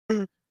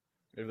Ready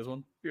for this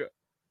one? Yeah.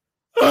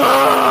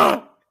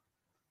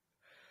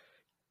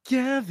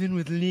 Gavin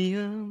with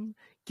Liam.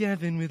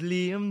 Gavin with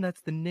Liam. That's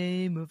the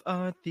name of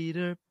our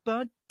theater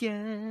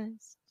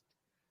podcast.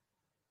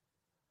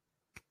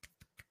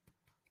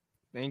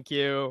 Thank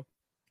you.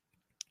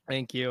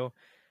 Thank you.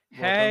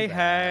 Hey, back.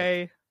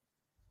 hey.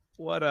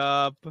 What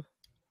up?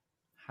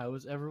 How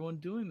is everyone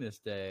doing this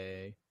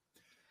day?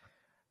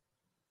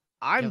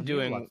 I'm Kevin, we have a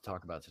doing. lot to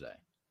talk about today.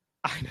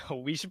 I know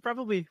we should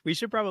probably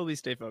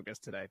stay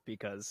focused today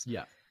because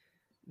Yeah.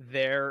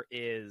 there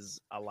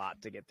is a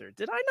lot to get through.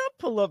 Did I not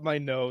pull up my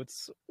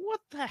notes? What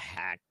the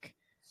heck?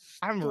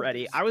 I'm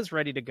ready. I was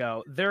ready to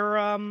go. There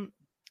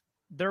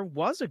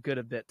was a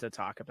good bit to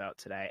talk about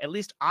today. At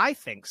least I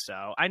think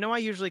so. I know I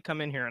usually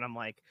come in here and I'm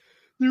like,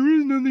 there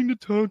is nothing to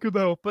talk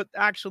about, but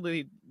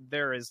actually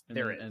there is. And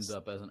then it ends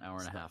up as an hour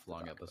and a half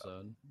long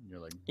episode. You're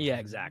like, yeah,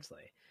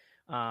 exactly.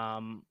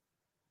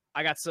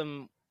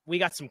 We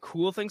got some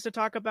cool things to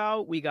talk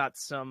about. We got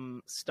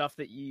some stuff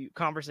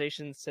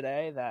conversations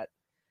today that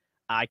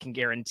I can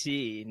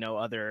guarantee no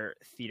other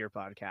theater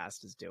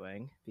podcast is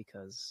doing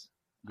because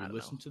we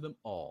listen to them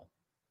all.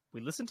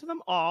 We listen to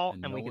them all,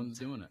 and no one's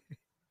doing it.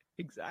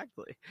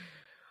 Exactly.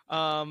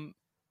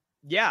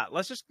 Yeah,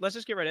 let's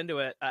just get right into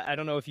it. I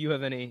don't know if you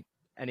have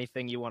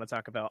anything you want to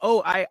talk about.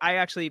 Oh, I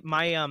actually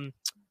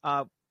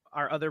our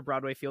other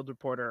Broadway field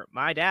reporter,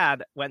 my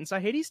dad, went and saw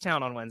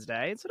Hadestown on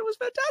Wednesday and said it was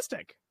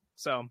fantastic.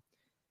 So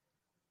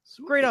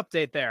Sweet. Great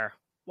update there.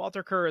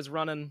 Walter Kerr is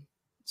running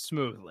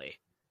smoothly.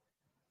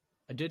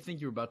 I did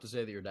think you were about to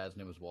say that your dad's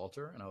name was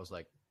Walter, and I was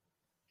like,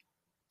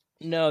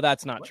 no,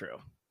 that's not true.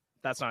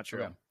 That's not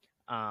true.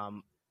 Okay.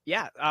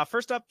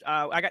 First up,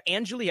 I got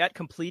Anne Juliet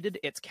completed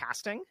its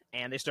casting,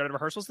 and they started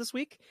rehearsals this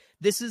week.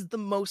 This is the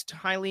most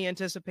highly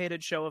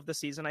anticipated show of the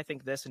season. I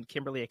think this and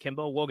Kimberly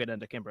Akimbo. We'll get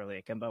into Kimberly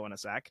Akimbo in a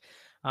sec.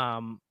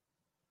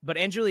 But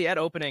Anne Juliet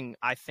opening,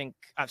 I think,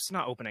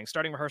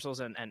 starting rehearsals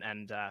and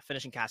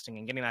finishing casting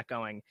and getting that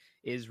going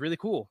is really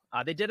cool.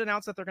 They did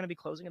announce that they're going to be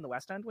closing in the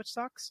West End, which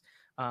sucks.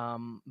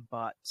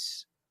 But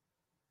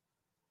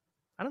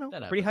I don't know.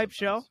 Pretty hype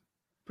show.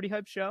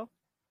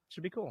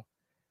 Should be cool.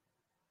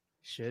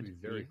 Should be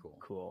very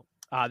cool.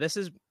 This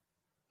is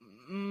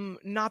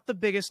not the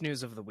biggest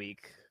news of the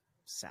week,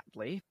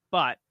 sadly,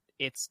 but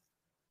it's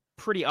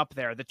pretty up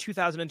there. The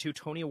 2002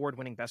 Tony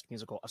Award-winning Best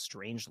Musical, A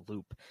Strange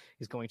Loop,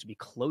 is going to be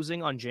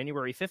closing on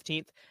January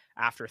 15th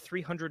after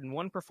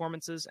 301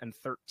 performances and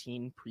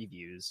 13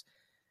 previews.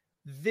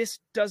 This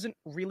doesn't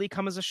really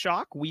come as a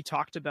shock. We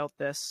talked about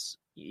this,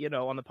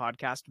 on the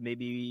podcast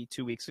maybe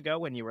 2 weeks ago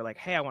when you were like,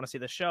 hey, I want to see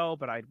the show,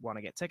 but I want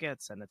to get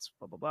tickets, and it's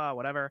blah, blah, blah,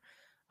 whatever.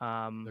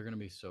 They're going to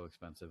be so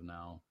expensive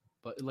now,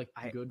 but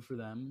good for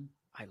them.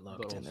 I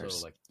looked, and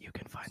there's you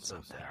can find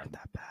some that aren't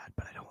that bad,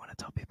 but I don't want to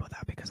tell people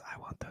that because I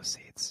want those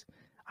seats.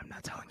 I'm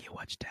not telling you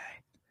which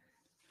day.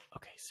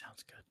 Okay,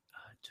 sounds good.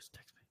 Just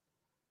text me.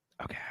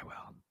 Okay, I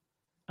will.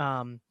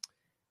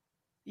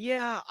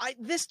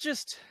 This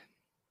just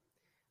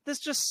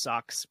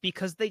sucks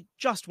because they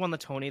just won the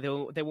Tony.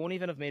 They won't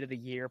even have made it a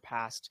year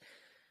past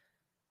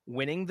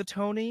winning the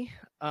Tony.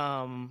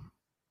 But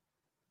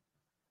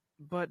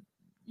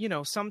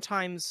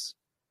sometimes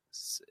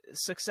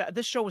success.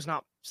 This show was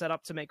not set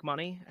up to make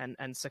money,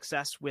 and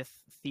success with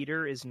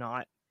theater is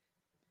not.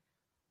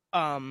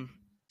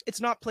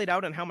 It's not played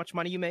out in how much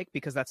money you make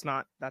because that's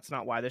not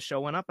why this show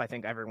went up. I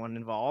think everyone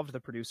involved, the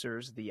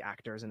producers, the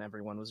actors, and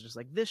everyone was just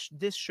like, this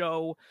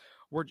show,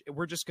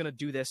 we're just gonna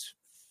do this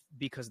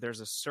because there's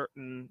a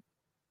certain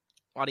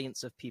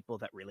audience of people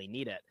that really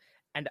need it,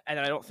 and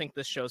I don't think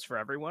this show's for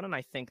everyone, and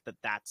I think that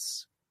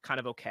that's kind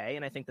of okay,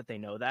 and I think that they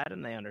know that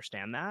and they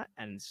understand that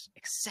and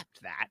accept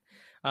that.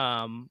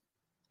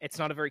 It's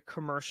not a very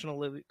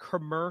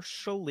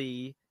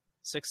commercially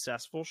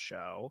successful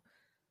show,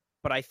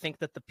 but I think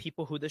that the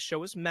people who this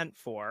show is meant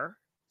for,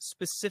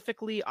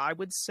 specifically, I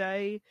would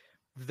say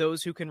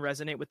those who can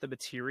resonate with the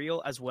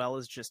material, as well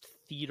as just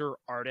theater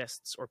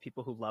artists or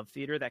people who love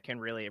theater that can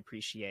really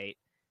appreciate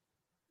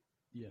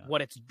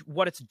what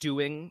it's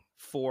doing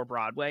for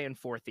Broadway and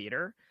for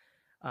theater.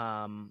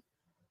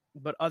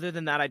 But other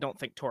than that, I don't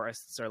think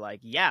tourists are like,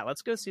 yeah,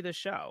 let's go see this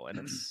show.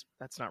 And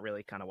that's not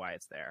really kind of why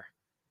it's there.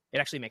 It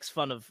actually makes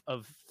fun of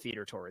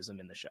theater tourism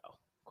in the show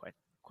quite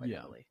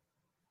heavily.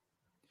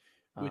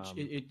 Which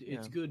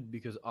it's good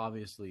because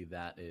obviously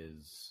that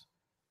is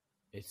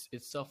it's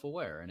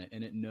self-aware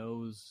and it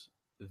knows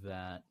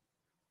that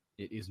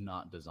it is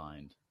not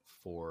designed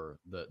for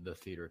the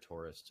theater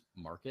tourist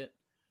market.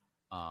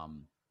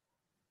 So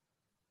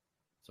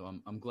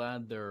I'm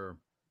glad they're,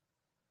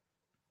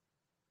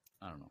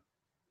 I don't know,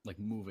 like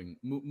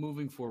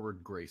moving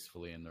forward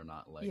gracefully, and they're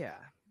not like,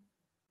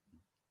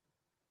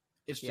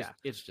 it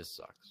just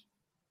sucks.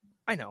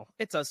 I know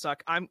it does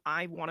suck.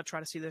 I want to try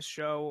to see this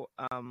show.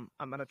 I'm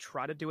gonna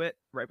try to do it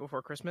right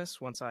before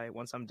Christmas once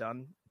I'm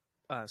done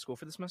school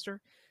for the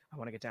semester. I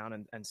want to get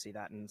down and see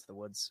that Into the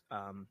Woods.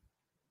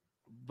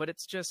 But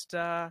it's just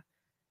it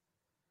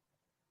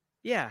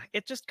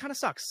just kind of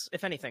sucks,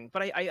 if anything.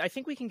 But I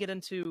think we can get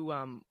into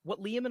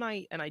what Liam and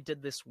I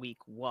did this week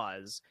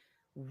was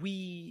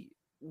we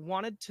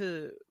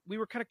we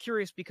were kind of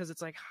curious because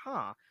it's like,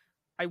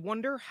 I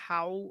wonder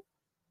how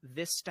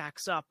this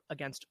stacks up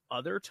against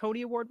other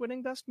Tony Award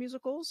winning Best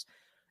Musicals.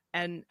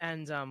 And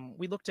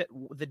we looked at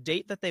the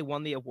date that they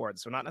won the award.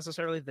 So not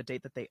necessarily the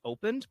date that they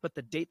opened, but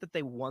the date that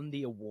they won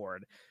the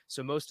award.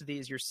 So most of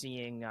these you're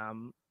seeing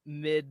kind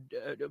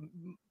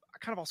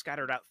of all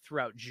scattered out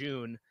throughout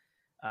June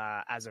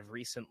as of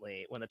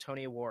recently. When the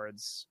Tony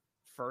Awards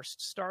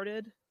first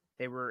started,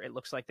 it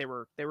looks like they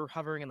were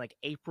hovering in like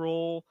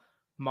April,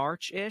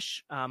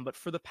 March-ish. But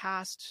for the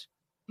past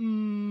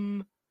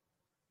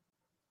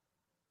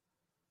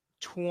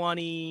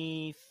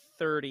 20,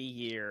 30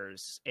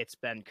 years, it's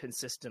been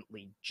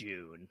consistently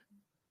June,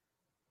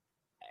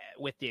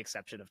 with the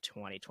exception of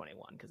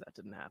 2021 because that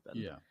didn't happen.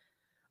 Yeah.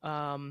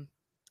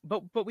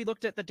 But we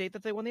looked at the date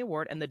that they won the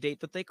award and the date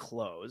that they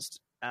closed,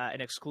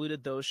 and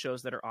excluded those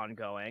shows that are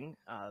ongoing.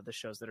 The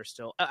shows that are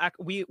still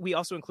we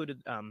also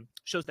included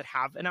shows that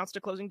have announced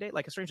a closing date.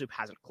 Like A Strange Loop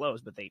hasn't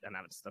closed, but they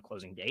announced the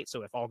closing date.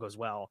 So if all goes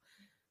well.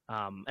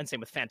 And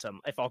same with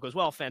Phantom. If all goes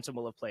well, Phantom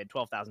will have played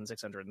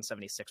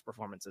 12,676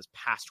 performances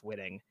past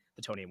winning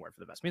the Tony Award for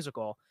the Best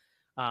Musical.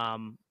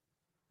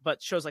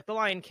 But shows like The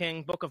Lion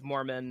King, Book of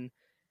Mormon,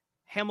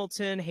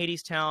 Hamilton,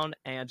 Hadestown,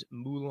 and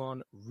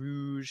Moulin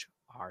Rouge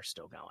are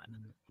still going.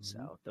 Mm-hmm.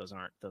 So those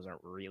aren't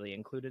really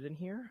included in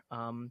here.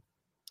 And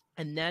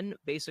then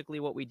basically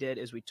what we did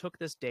is we took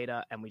this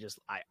data and we just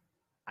I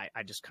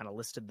just kind of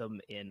listed them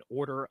in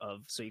order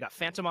of, so you got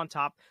Phantom on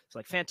top. So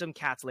like Phantom,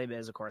 Cats, Les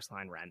Mis, A Chorus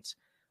Line, Rent.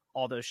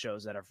 All those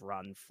shows that have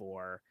run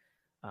for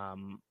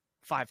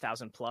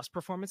 5,000 plus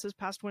performances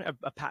past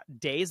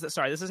days.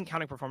 Sorry, this isn't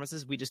counting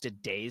performances. We just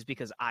did days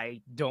because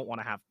I don't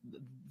want to have.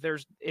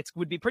 It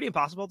would be pretty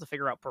impossible to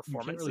figure out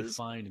performances. You can't really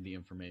find the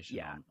information.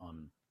 Yeah.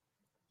 on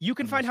you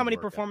can find how many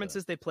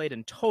performances they played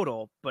in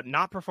total, but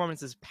not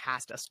performances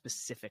past a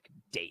specific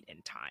date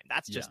in time.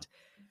 That's just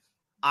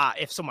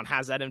if someone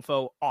has that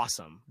info,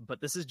 awesome. But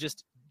this is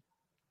just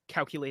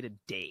calculated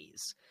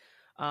days.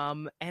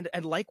 And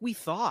like we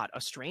thought,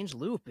 A Strange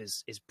Loop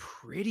is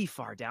pretty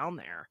far down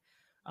there.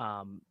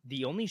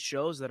 The only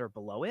shows that are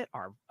below it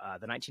are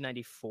the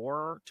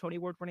 1994 Tony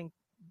Award winning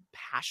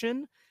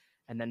Passion,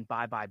 and then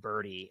Bye Bye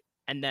Birdie.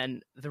 And then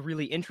the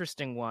really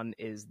interesting one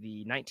is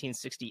the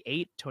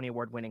 1968 Tony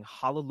Award winning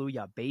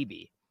Hallelujah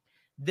Baby.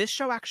 This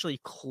show actually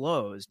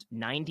closed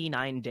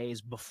 99 days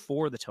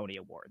before the Tony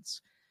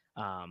Awards.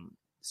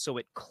 So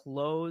it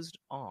closed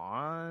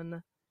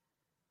on...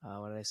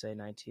 what did I say?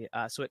 19.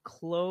 So it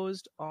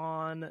closed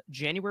on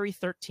January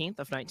 13th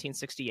of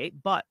 1968,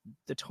 but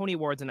the Tony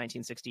Awards in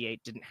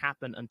 1968 didn't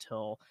happen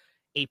until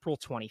April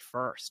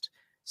 21st.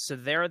 So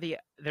they're the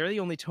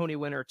only Tony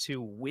winner to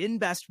win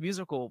Best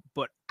Musical,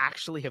 but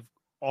actually have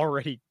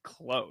already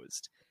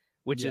closed,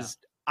 which is,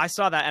 I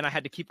saw that and I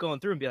had to keep going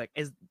through and be like,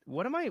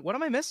 what am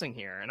I missing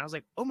here? And I was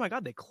like, oh my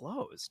God, they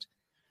closed.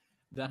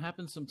 That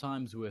happens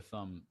sometimes with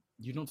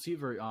you don't see it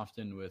very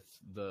often with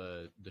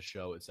the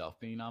show itself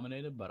being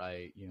nominated, but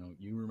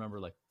you remember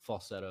like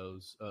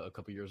Falsettos a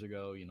couple years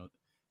ago,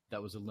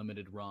 that was a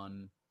limited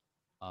run,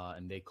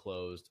 and they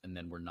closed and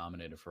then were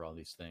nominated for all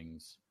these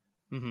things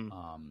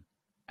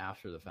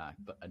after the fact.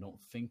 But I don't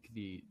think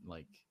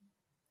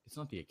it's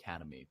not the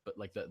Academy, but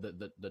like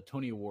the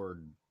Tony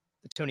Award,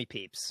 the Tony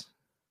Peeps.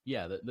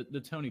 Yeah,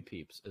 the Tony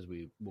Peeps, as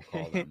we will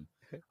call them.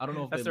 I don't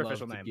know if that's they their love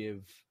official to name.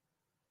 give.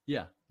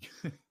 Yeah.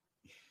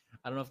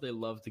 I don't know if they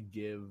love to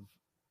give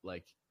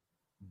like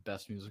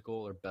Best Musical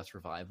or Best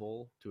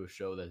Revival to a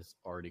show that has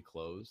already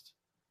closed.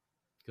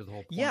 Because the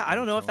whole point I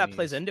don't know if that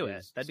plays into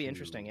it. That'd be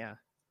interesting, yeah.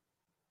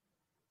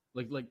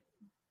 Like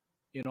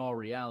in all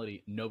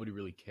reality, nobody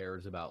really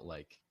cares about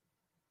like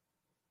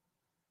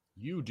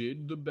you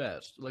did the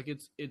best. Like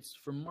it's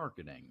for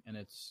marketing and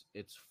it's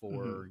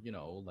for,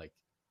 like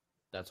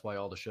that's why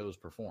all the shows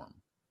perform.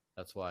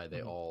 That's why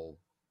they all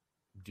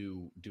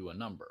do a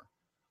number.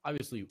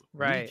 Obviously,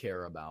 we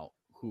care about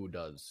who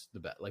does the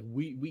best. Like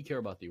we care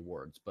about the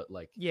awards, but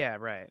like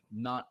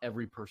not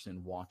every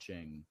person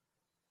watching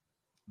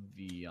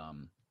the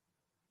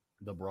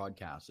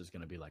broadcast is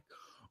going to be like,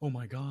 oh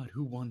my God,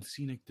 who won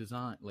scenic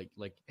design? Like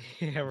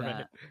yeah,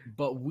 right.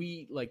 But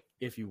we like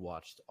if you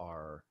watched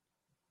our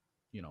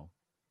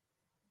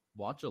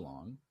watch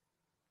along,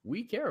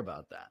 we care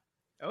about that.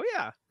 Oh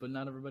yeah, but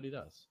not everybody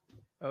does.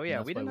 Oh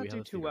yeah, we did not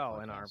do too well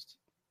podcast. In our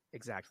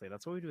exactly.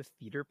 That's what we do with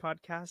theater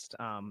podcast.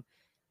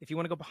 If you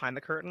want to go behind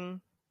the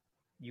curtain,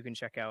 you can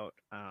check out.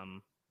 I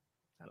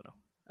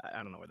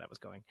don't know where that was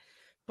going,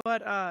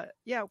 but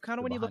kind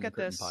of when you look at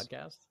this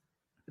podcast,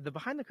 the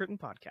Behind the Curtain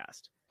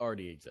podcast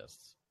already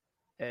exists.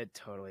 It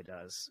totally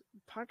does.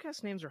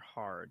 Podcast names are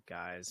hard,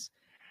 guys.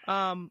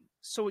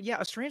 So yeah,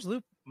 A Strange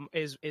Loop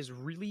is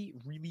really,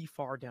 really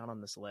far down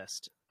on this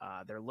list.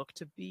 There look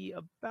to be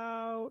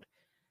about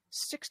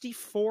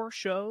 64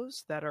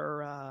 shows that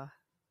are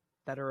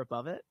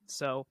above it.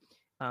 So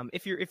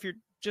if you're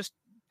just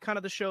kind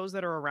of the shows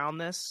that are around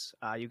this,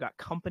 you got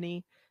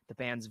Company, the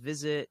band's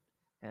Visit,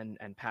 and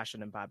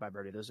Passion and Bye Bye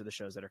Birdie. Those are the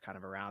shows that are kind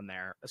of around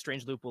there. A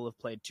Strange Loop will have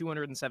played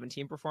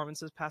 217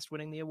 performances past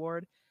winning the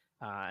award,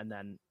 and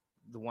then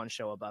the one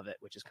show above it,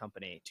 which is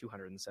Company,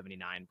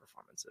 279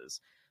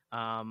 performances.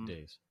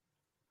 Days.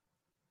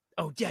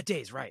 Oh yeah,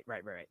 days. Right.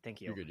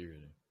 Thank you. You're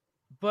good.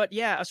 But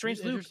yeah, A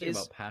Strange Loop is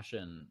about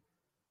Passion.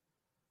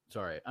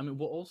 Sorry, I mean,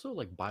 well, also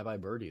like Bye Bye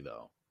Birdie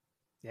though.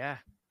 Yeah.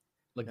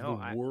 Like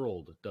the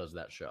world does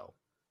that show.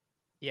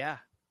 Yeah.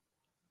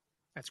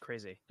 That's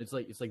crazy. It's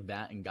like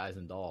that and Guys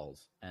and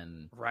Dolls,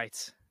 and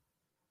right.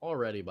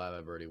 Already Bye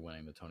Bye Birdie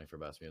winning the Tony for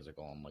Best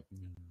Musical. I'm like,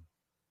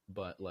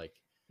 but like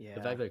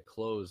the fact that it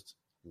closed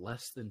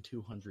less than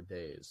 200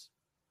 days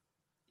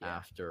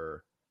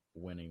after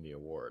winning the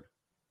award,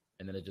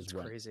 and then it just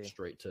went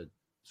straight to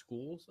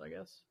schools, I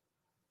guess.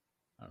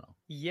 I don't know.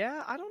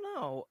 Yeah, I don't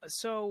know.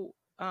 So,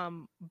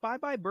 Bye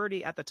Bye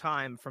Birdie at the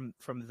time, from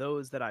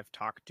those that I've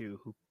talked to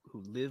who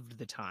lived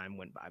the time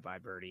when Bye Bye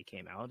Birdie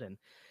came out in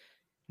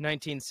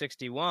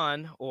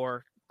 1961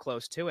 or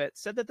close to it,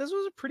 said that this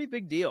was a pretty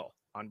big deal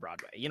on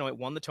Broadway. You know, it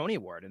won the Tony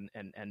Award,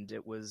 and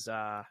it was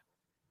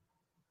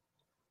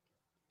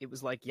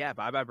like, yeah,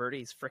 Bye Bye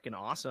Birdie is freaking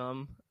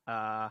awesome.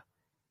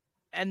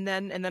 And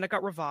then it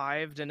got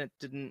revived, and it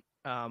didn't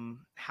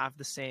have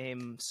the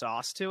same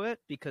sauce to it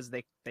because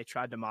they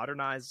tried to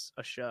modernize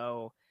a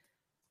show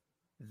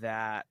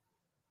that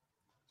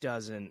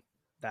it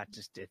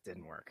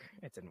didn't work.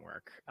 It didn't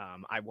work.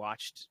 I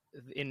watched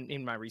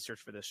in my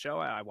research for this show,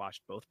 I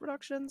watched both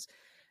productions,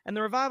 and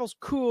the revival's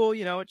cool.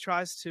 You know, it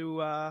tries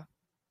to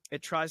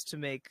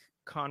make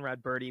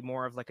Conrad Birdie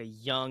more of like a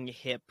young,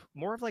 hip,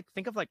 more of like,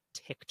 think of like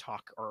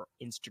TikTok or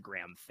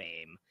Instagram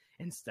fame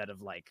instead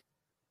of like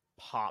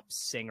pop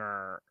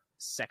singer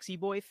sexy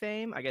boy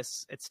fame. I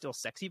guess it's still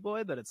sexy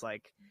boy, but it's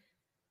like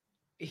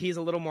he's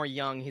a little more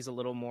young. He's a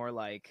little more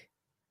like,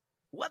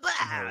 what?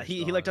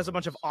 He like does a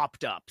bunch of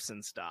opt-ups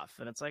and stuff,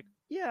 and it's like,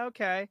 yeah,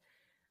 okay.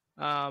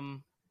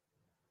 But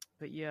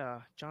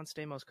yeah, John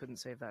Stamos couldn't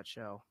save that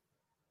show.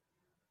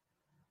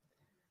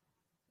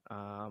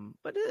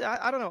 But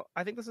I don't know.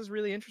 I think this is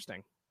really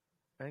interesting.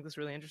 A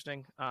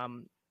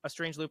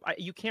Strange Loop.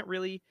 You can't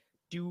really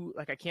do,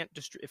 like, I can't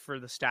for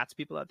the stats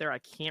people out there, I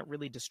can't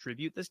really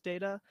distribute this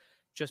data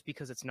just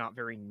because it's not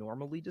very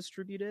normally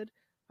distributed.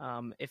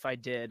 If I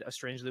did, A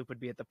Strange Loop would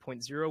be at the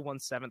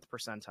 0.017th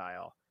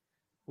percentile,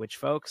 which,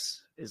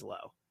 folks, is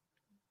low.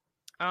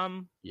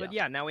 But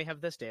yeah, now we have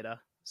this data,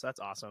 so that's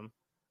awesome.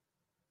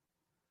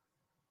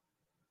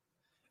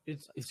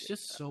 It's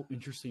just so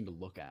interesting to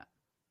look at.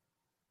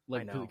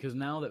 Like, because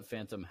now that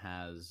Phantom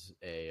has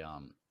a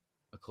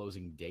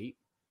closing date,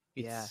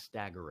 it's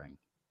staggering.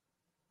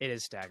 It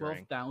is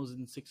staggering.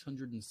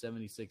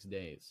 12,676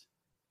 days.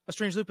 A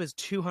Strange Loop is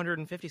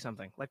 250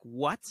 something. Like,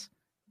 what?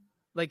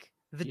 Like,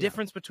 the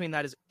difference between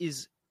that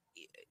is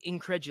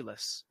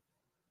incredulous.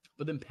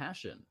 But then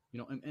Passion, you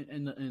know,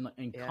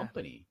 and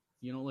Company,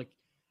 you know, like,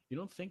 you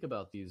don't think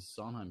about these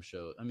Sondheim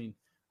shows. I mean,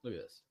 look at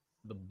this.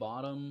 The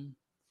bottom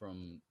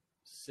from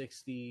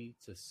 60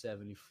 to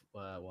 70,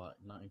 well,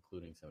 not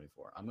including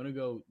 74. I'm going to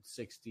go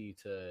 60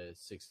 to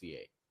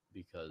 68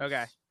 because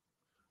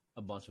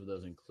a bunch of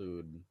those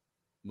include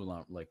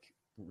Moulin, like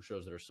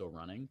shows that are still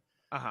running.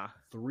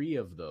 3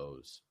 of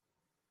those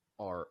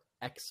are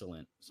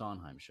excellent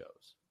Sondheim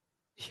shows.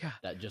 Yeah.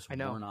 That just were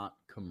not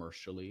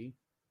commercially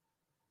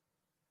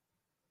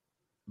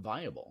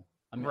viable.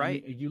 I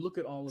mean, you look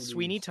at all of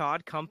Sweeney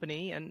Todd,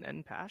 Company,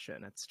 and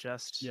Passion. It's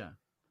just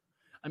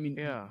I mean,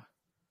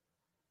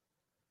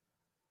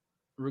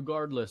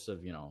 regardless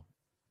of, you know,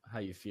 how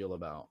you feel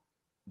about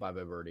Bye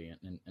Bye Birdie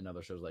and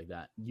other shows like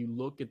that, you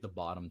look at the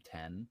bottom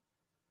 10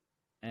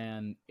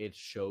 and it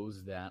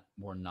shows that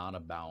we're not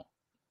about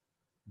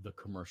the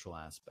commercial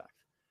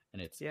aspect,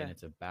 and it's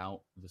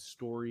about the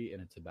story,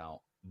 and it's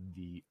about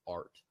the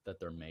art that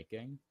they're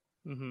making.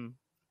 Mm-hmm.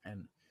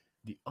 And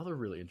the other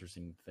really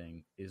interesting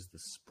thing is the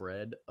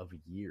spread of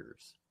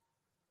years.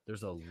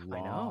 There's a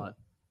lot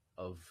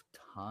of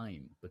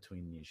time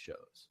between these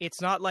shows.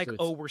 It's not like,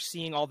 we're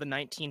seeing all the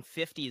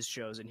 1950s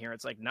shows in here.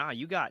 It's like, nah,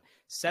 you got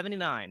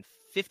 79,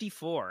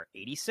 54,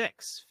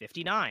 86,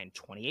 59,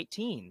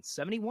 2018,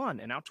 71,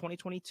 and now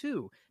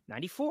 2022,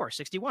 94,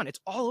 61. It's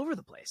all over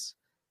the place.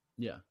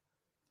 Yeah.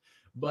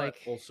 But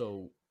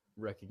also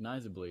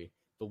recognizably,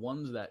 the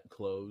ones that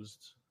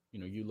closed, you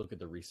know, you look at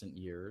the recent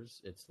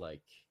years, it's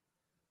like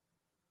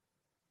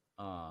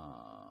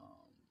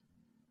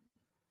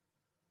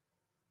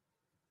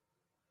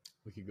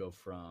we could go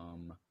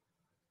from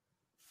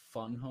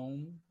Fun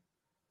Home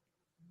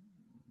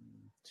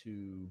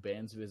to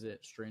Band's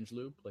Visit, Strange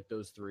Loop, like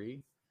those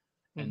 3.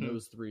 And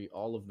those 3,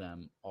 all of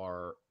them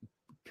are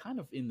kind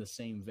of in the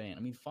same vein.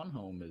 I mean, Fun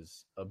Home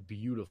is a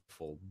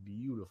beautiful,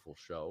 beautiful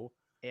show.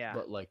 Yeah.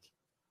 But, like,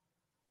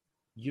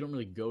 you don't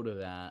really go to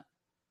that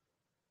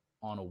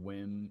on a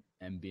whim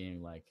and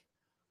being like,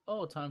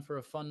 oh, time for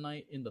a fun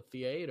night in the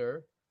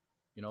theater.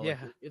 You know, like,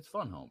 it's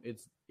Fun Home.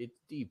 It's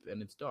deep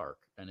and it's dark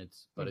and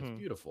it's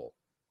beautiful.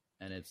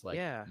 And it's like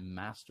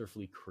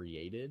masterfully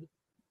created.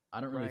 I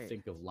don't really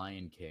think of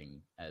Lion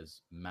King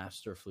as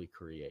masterfully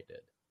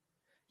created.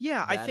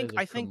 Yeah, I think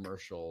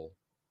commercial.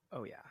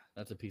 Oh yeah,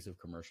 that's a piece of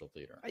commercial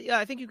theater. Yeah,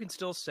 I think you can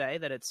still say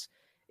that it's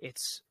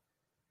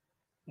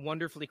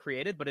wonderfully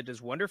created, but it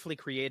is wonderfully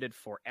created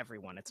for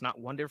everyone. It's not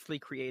wonderfully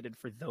created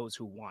for those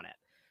who want it.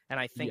 And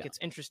I think it's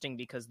interesting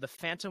because The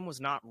Phantom was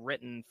not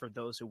written for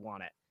those who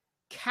want it.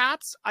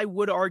 Cats, I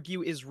would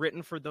argue, is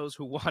written for those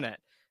who want it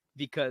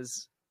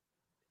because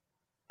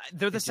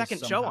they're the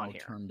second show on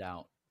here. Turned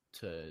out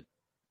to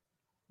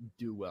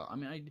do well. I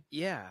mean,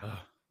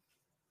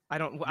 I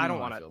don't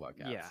want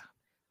to. Yeah,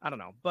 I don't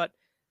know, but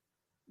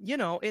you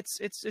know,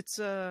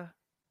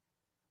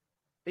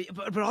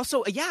 but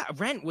also,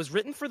 Rent was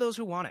written for those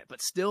who want it,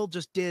 but still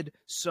just did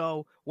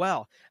so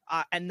well.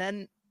 And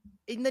then,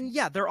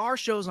 there are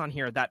shows on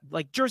here that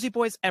like Jersey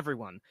Boys,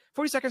 everyone,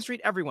 42nd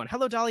Street, everyone,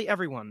 Hello Dolly,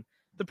 everyone.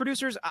 The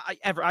producers,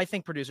 I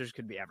think producers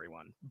could be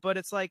everyone, but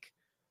it's like,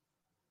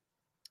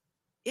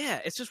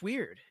 it's just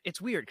weird.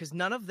 It's weird because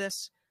none of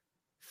this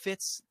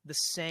fits the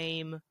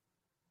same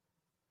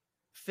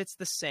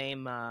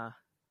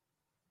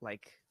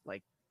like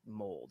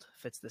mold,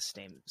 fits the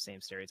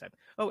same stereotype.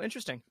 Oh,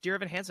 interesting. Dear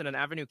Evan Hansen and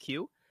Avenue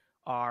Q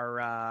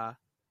are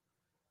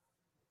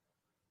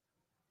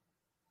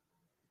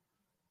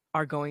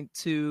going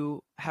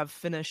to have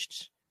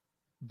finished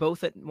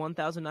both at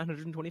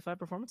 1,925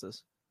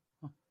 performances.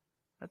 Huh.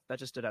 That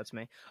just stood out to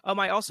me. Oh,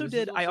 no, go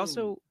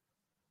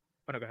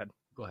ahead.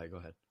 Go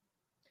ahead.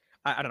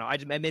 I don't know. I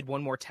made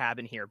one more tab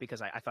in here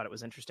because I thought it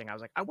was interesting. I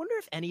was like, I wonder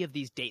if any of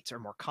these dates are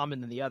more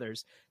common than the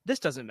others. This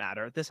doesn't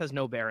matter. This has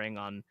no bearing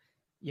on,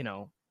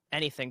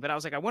 anything. But I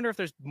was like, I wonder if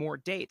there's more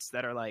dates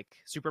that are like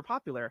super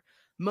popular.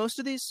 Most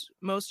of these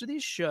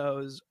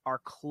shows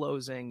are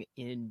closing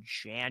in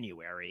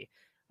January.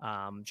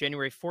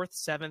 January 4th,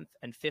 7th,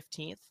 and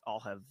 15th all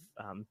have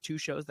 2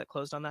 shows that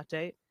closed on that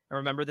date. And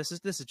remember, this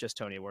is just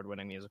Tony Award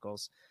winning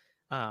musicals.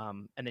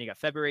 And then you got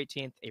February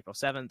 18th, April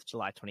 7th,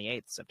 July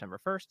 28th, September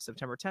 1st,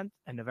 September 10th,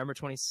 and November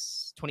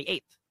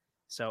 28th.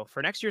 So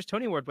for next year's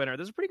Tony Award winner,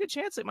 there's a pretty good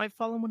chance it might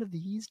fall on one of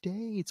these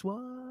dates.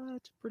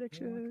 What?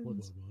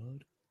 Predictions?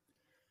 What?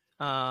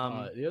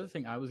 The other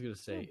thing I was going to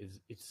say is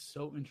it's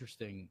so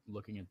interesting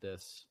looking at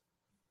this,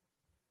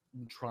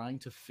 trying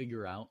to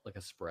figure out like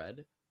a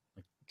spread,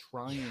 like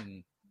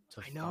trying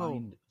to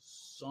find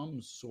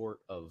some sort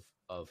of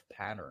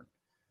pattern,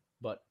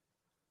 but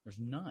there's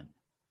none.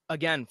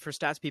 Again, for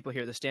stats people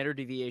here, the standard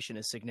deviation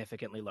is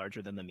significantly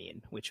larger than the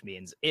mean, which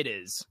means it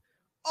is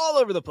all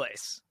over the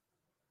place.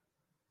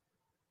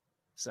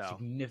 So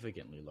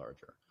significantly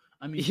larger.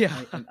 I mean,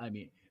 I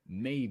mean,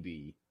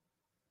 maybe,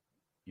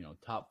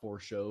 top 4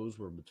 shows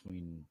were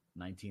between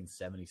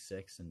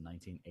 1976 and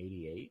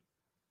 1988.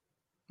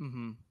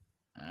 Mm-hmm.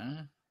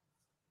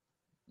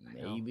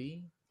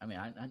 Maybe. I mean,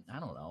 I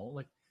don't know.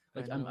 Like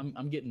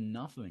I'm getting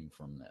nothing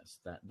from this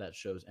that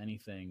shows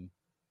anything.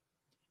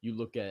 You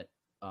look at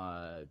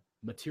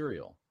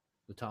Material.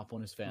 The top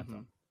one is Phantom.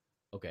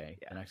 Mm-hmm. Okay.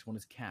 Yeah. The next one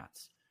is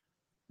Cats.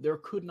 There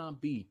could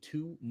not be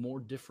 2 more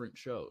different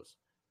shows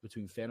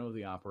between Phantom of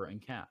the Opera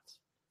and Cats.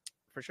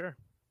 For sure.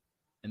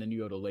 And then you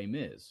go to Les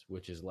Mis,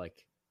 which is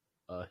like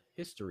a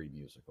history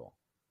musical.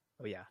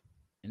 Oh, yeah.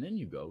 And then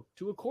you go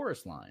to A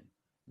Chorus Line,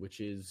 which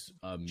is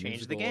a Change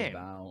musical the game.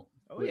 About...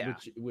 Oh, yeah.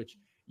 Which,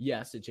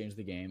 yes, it changed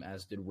the game,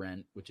 as did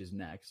Rent, which is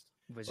next.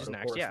 A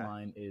Chorus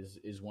Line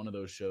is one of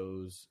those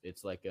shows.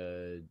 It's like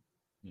a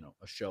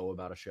show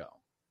about a show.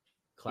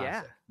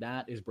 Classic. Yeah.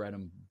 That is bread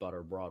and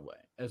butter Broadway.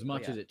 As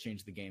much as it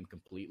changed the game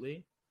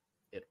completely,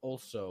 it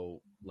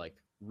also like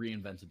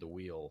reinvented the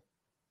wheel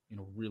in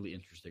a really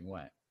interesting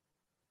way.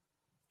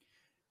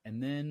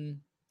 And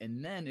then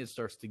it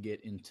starts to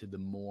get into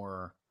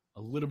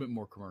a little bit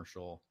more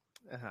commercial.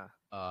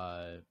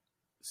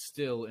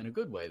 Still in a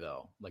good way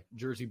though. Like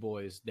Jersey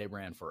Boys, they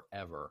ran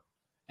forever.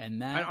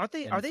 And that are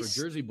they for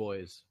Jersey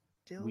Boys,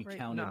 we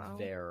counted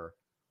their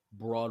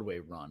Broadway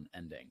run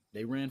ending.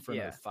 They ran for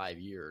another 5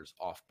 years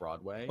off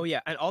Broadway. Oh yeah,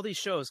 and all these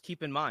shows,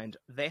 keep in mind,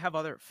 they have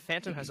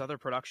Phantom has other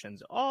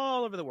productions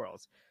all over the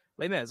world.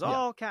 Les Mis,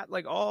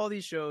 all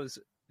these shows.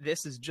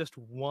 This is just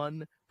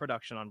one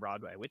production on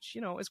Broadway, which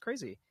is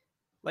crazy.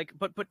 Like,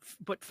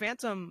 but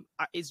Phantom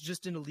is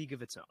just in a league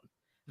of its own.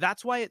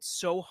 That's why it's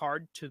so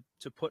hard to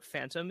put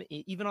Phantom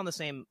even on the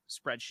same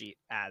spreadsheet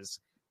as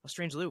A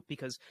Strange Loop,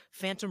 because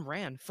Phantom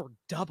ran for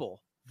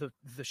double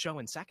the show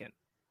in second.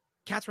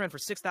 Cats ran for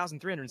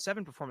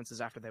 6,307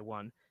 performances after they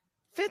won.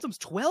 Phantom's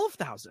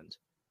 12,000.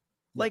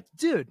 Like,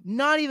 dude,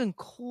 not even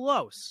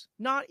close.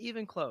 Not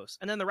even close.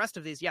 And then the rest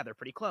of these, they're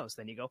pretty close.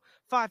 Then you go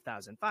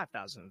 5,000,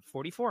 5,000,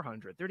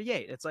 4,400,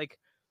 38. It's like,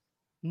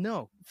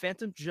 no,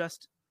 Phantom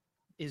just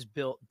is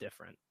built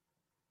different.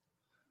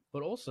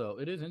 But also,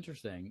 it is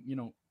interesting,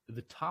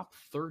 the top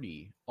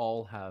 30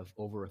 all have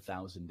over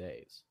 1,000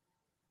 days.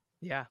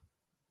 Yeah.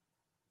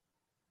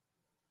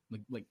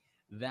 Like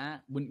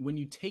that, when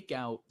you take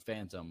out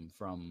Phantom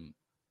from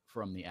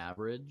the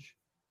average,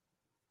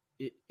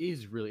 it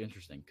is really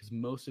interesting because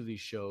most of these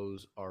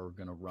shows are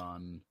going to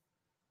run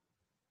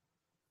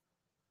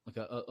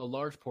like a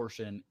large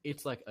portion.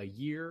 It's like a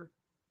year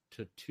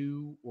to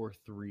 2 or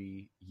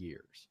 3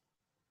 years.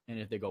 And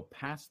if they go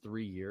past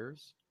 3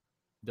 years,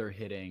 they're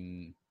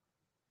hitting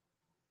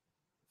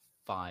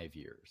 5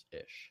 years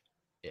ish.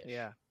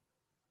 Yeah.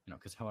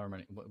 Because however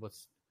many,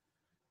 what's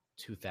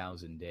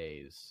 2,000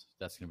 days.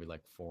 That's going to be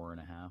like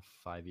 4.5,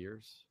 5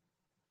 years.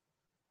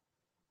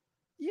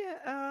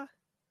 Yeah.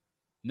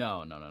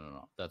 No.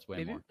 That's way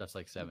maybe? More. That's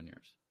like 7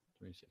 years.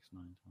 3, 6,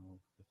 9, 12,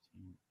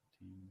 15,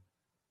 18,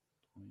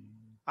 20.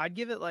 I'd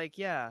give it like,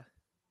 yeah.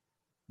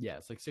 Yeah,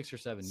 it's like 6 or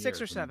 7 years.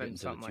 6 or 7,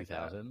 something like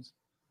that.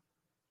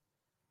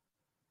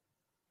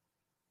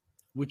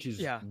 Which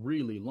is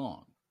really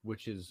long,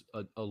 which is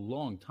a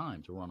long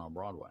time to run on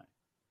Broadway.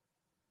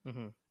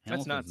 Mm-hmm.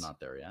 Hamilton's not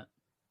there yet.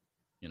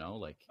 You know,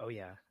 like... Oh,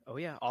 yeah.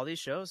 All these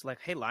shows,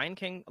 like, hey, Lion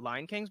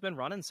King's been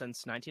running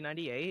since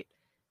 1998.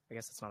 I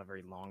guess that's not a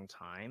very long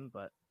time,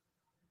 but,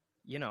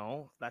 you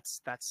know, that's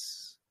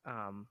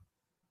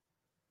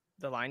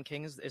the Lion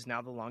King is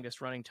now the longest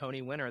running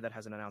Tony winner that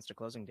hasn't announced a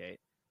closing date.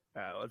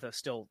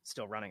 Still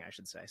running, I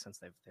should say, since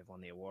they've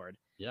won the award.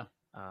 Yeah.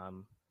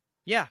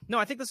 Yeah, no,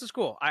 I think this is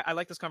cool. I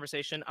like this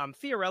conversation.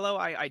 Fiorello,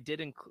 I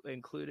did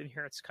include in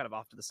here. It's kind of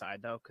off to the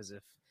side though, because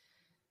if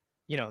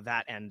you know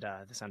that and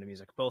The Sound of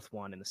Music both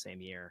won in the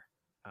same year,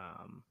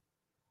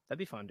 that'd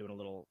be fun doing a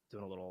little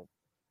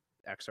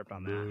excerpt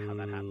on that, how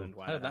that happened,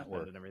 why how did that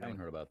work, and everything. I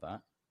haven't heard about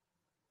that.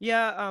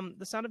 Yeah,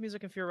 The Sound of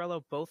Music and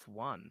Fiorello both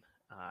won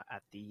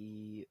at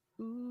the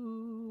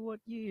what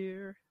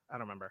year? I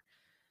don't remember.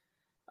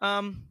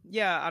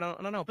 Yeah, I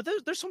don't know, but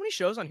there's so many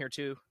shows on here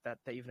too that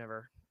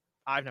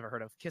I've never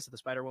heard of. Kiss of the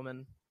Spider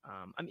Woman.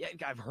 I mean,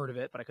 I've heard of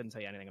it, but I couldn't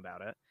tell you anything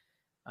about it.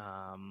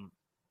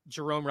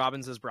 Jerome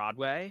Robbins'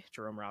 Broadway.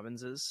 Jerome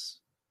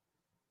Robbins',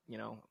 you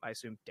know, I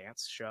assume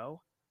dance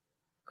show.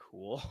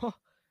 Cool.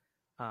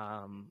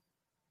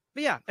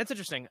 But yeah, it's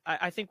interesting.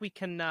 I think we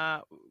can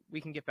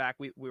get back.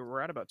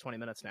 We're at about 20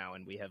 minutes now,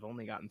 and we have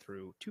only gotten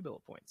through 2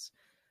 bullet points.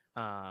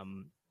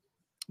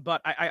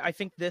 But I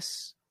think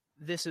this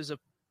is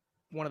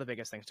one of the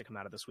biggest things to come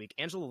out of this week.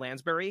 Angela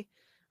Lansbury,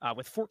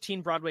 with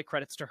 14 Broadway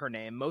credits to her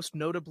name. Most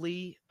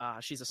notably,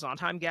 she's a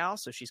Sondheim gal,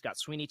 so she's got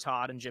Sweeney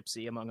Todd and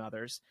Gypsy, among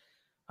others.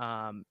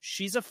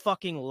 She's a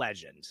fucking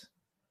legend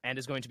and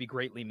is going to be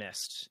greatly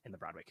missed in the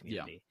Broadway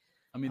community. Yeah.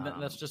 I mean,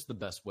 that's just the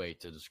best way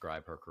to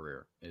describe her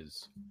career,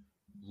 is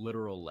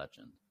literal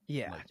legend.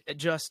 Yeah,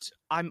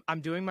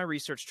 I'm doing my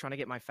research, trying to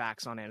get my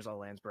facts on Angela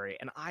Lansbury,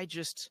 and I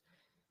just,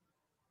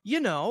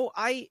 you know,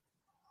 I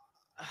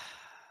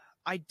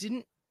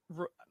didn't...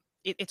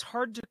 It's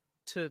hard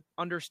to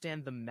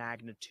understand the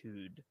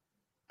magnitude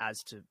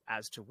as to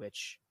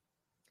which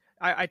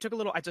I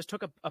just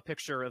took a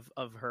picture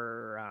of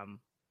her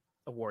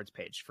awards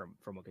page from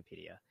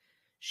Wikipedia.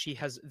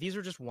 These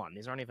are just one.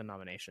 These aren't even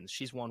nominations.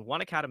 She's won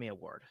 1 Academy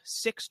Award,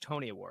 6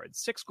 Tony Awards,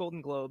 6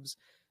 Golden Globes,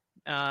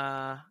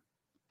 and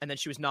then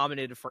she was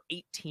nominated for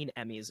 18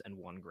 Emmys and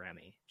 1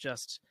 Grammy.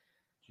 Just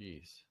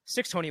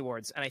 6 Tony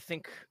Awards, and I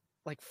think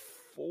like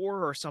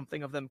 4 or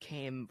something of them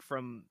came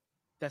from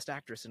Best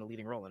Actress in a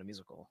Leading Role in a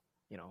Musical.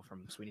 You know,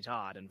 from Sweeney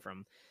Todd, and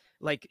from,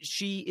 like,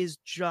 she is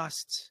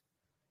just,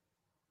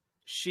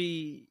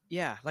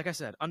 like I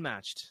said,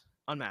 unmatched,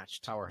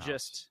 powerhouse.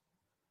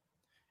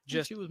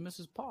 Just she was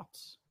Mrs.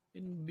 Potts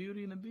in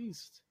Beauty and the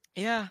Beast.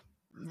 Yeah,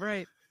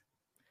 right.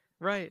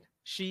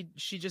 She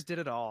just did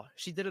it all.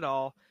 She did it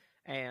all,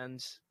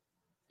 and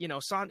you know,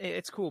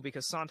 it's cool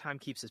because Sondheim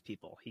keeps his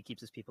people. He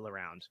keeps his people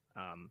around.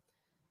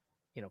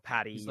 You know,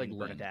 Patty, he's like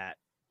Bernadette.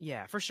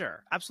 Yeah, for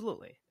sure.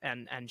 Absolutely.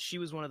 And she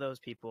was one of those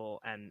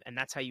people, and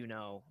that's how you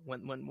know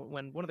when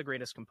one of the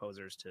greatest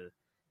composers to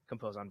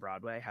compose on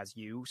Broadway has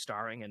you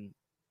starring in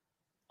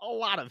a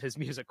lot of his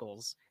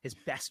musicals, his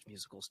best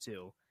musicals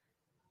too.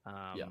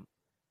 Yeah.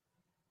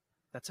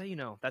 That's how you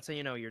know.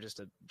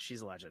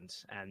 She's a legend.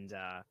 And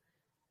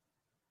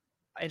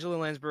Angela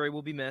Lansbury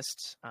will be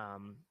missed.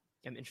 I'm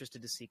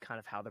interested to see kind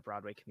of how the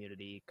Broadway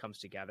community comes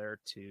together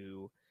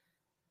to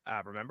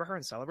remember her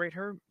and celebrate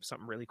her.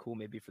 Something really cool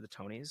maybe for the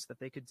Tonys that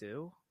they could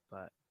do.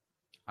 But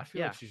I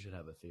feel like she should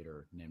have a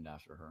theater named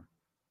after her.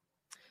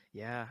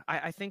 Yeah,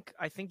 I think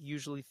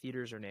usually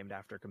theaters are named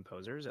after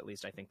composers. At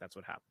least I think that's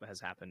what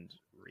has happened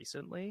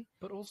recently.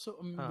 But also,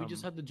 I mean, we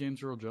just had the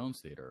James Earl Jones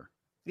Theater.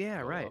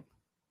 Yeah, right.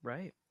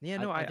 Yeah,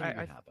 no, I think it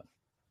could happen.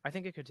 I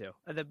think it could too.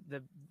 That'd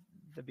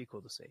be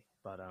cool to see.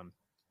 But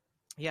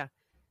yeah.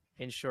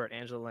 In short,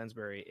 Angela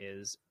Lansbury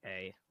is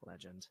a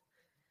legend.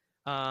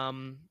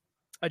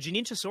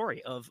 Jeanine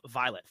Tesori of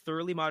Violet,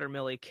 Thoroughly Modern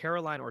Millie,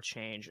 Caroline or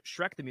Change,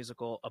 Shrek the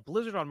Musical, A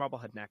Blizzard on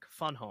Marblehead Neck,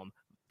 Fun Home,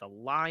 The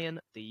Lion,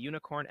 The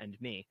Unicorn, and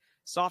Me,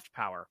 Soft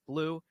Power,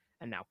 Blue,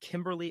 and now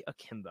Kimberly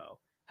Akimbo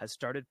has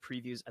started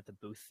previews at the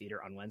Booth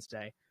Theater on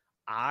Wednesday.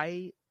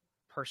 I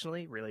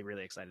personally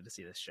really excited to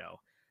see this show.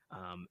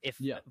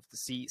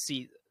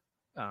 See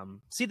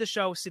the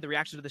show, see the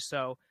reaction to the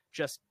show,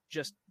 just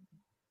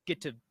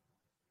get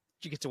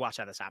to watch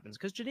how this happens,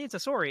 because Jeanine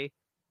Tesori,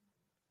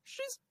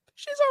 she's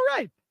all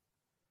right.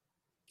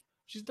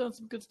 She's done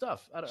some good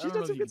stuff. I don't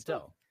know if you can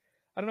tell.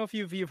 I don't know if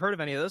you've heard of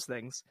any of those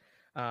things.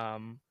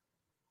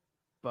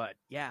 But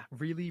yeah,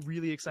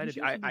 really excited.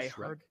 I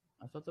heard.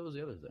 I thought that was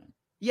the other thing.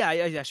 Yeah.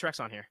 Shrek's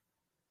on here.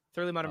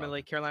 Thoroughly Modern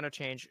Millie, Caroline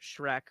Change,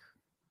 Shrek,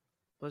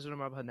 Blizzard on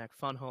Marblehead Neck,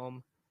 Fun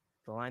Home,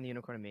 The Lion, the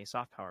Unicorn, and Me,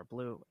 Soft Power,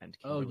 Blue, and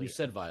Kimberly. Oh, you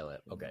said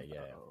Violet. Okay,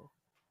 yeah.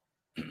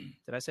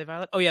 Did I say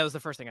Violet? Oh yeah, it was the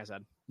first thing I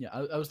said. Yeah,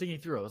 I was thinking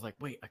through. I was like,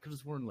 wait, I could have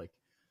sworn like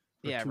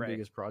the two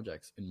biggest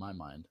projects in my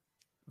mind.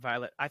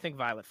 Violet, I think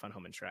Violet, Fun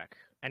Home and Shrek,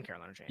 and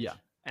Carolina Change. Yeah,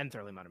 and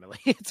Thoroughly Modern Millie.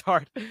 It's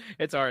hard.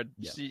 It's hard.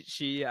 Yeah.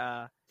 She.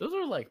 Those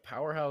are like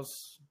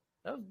powerhouse.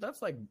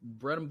 That's like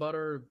bread and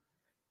butter,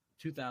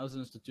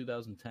 2000s to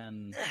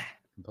 2010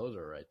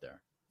 composer right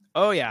there.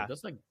 Oh yeah,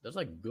 that's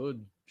like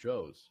good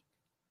shows.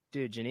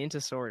 Dude, Janine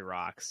Tesori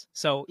rocks.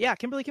 So yeah,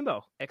 Kimberly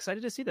Kimbo.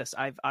 Excited to see this.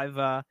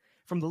 I've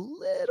from the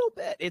little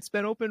bit it's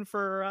been open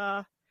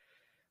for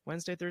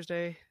Wednesday,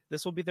 Thursday.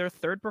 This will be their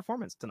third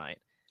performance tonight.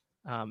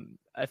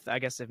 I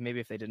guess if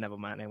they didn't have a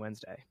matinee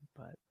Wednesday,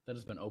 but that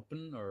has been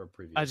open or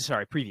previews.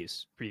 Sorry,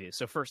 previews.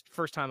 So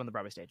first time on the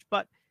Broadway stage,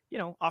 but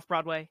off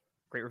Broadway,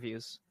 great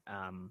reviews.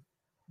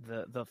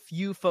 The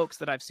few folks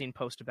that I've seen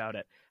post about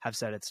it have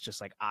said it's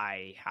just like,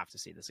 I have to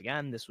see this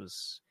again. This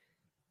was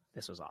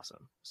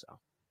awesome. So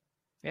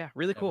yeah,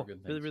 really cool.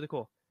 Really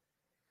cool.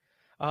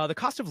 The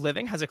Cost of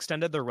Living has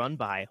extended their run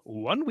by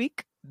 1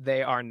 week.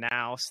 They are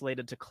now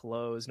slated to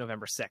close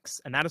November 6th,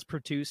 and that is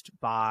produced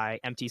by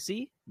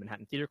MTC,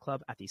 Manhattan Theater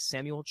Club, at the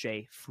Samuel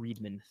J.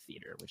 Friedman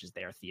Theater, which is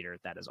their theater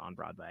that is on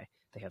Broadway.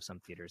 They have some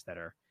theaters that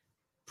are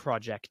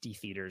project-y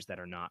theaters that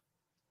are not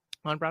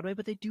on Broadway,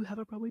 but they do have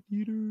a Broadway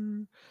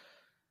theater.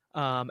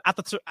 At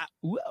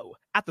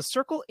the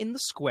Circle in the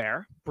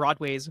Square,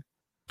 Broadway's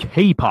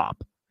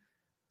K-pop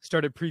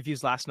started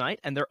previews last night,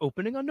 and they're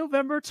opening on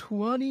November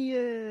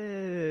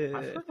 20th.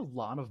 I've heard a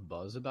lot of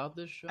buzz about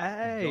this show.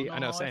 Hey, I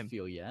know, same. I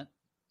feel yet.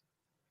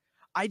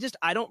 I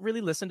don't really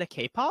listen to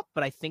K-pop,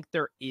 but I think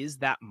there is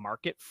that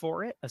market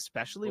for it,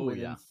 especially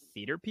within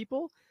theater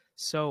people.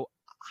 So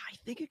I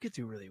think it could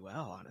do really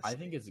well, honestly. I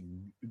think it's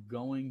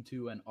going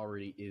to and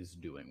already is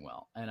doing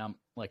well. And I'm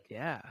like,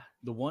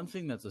 the one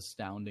thing that's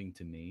astounding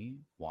to me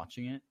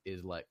watching it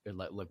is like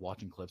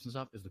watching clips and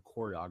stuff is the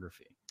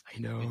choreography. I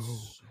know.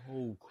 It's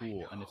so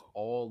cool. And it's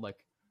all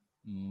like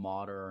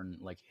modern,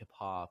 like hip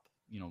hop,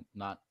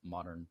 not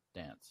modern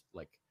dance,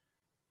 like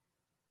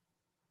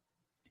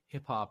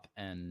hip hop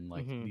and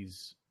like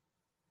these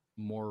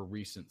more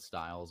recent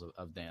styles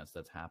of dance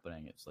that's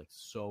happening. It's like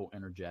so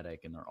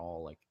energetic, and they're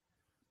all like,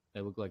 they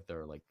look like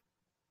they're like,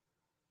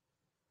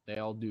 they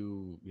all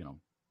do,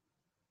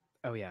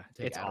 oh yeah,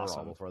 it's Adderall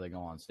awesome before they go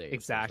on stage.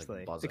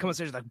 Exactly. So they come on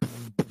stage like,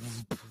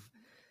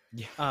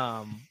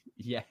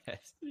 yes.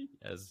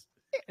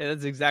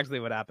 That's exactly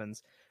what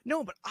happens.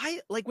 No, but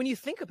I like when you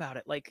think about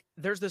it, like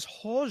there's this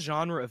whole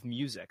genre of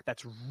music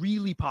that's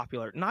really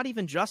popular, not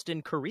even just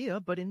in Korea,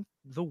 but in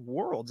the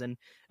world. And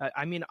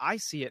I mean, I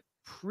see it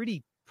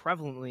pretty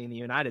prevalently in the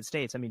United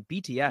States. I mean,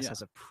 BTS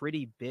has a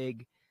pretty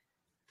big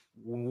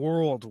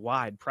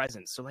worldwide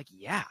presence. So like,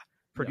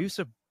 produce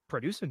a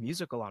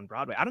musical on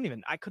Broadway.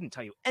 I couldn't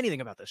tell you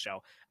anything about this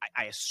show.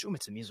 I assume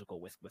it's a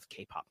musical with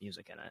K-pop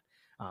music in it.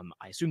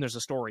 I assume there's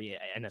a story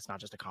and it's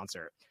not just a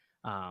concert.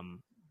 I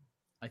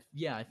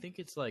think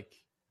it's like,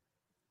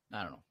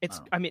 I don't know.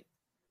 I mean,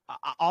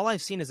 all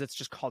I've seen is it's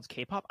just called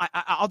K-pop.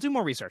 I'll do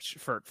more research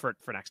for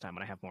next time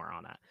when I have more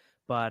on that.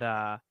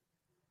 But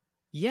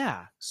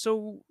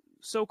so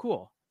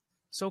cool,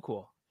 so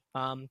cool.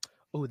 Oh,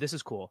 this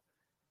is cool.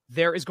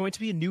 There is going to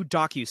be a new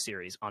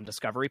docu-series on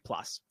Discovery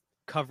Plus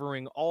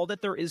covering all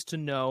that there is to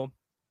know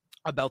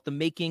about the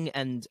making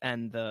and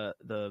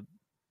the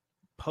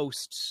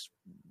post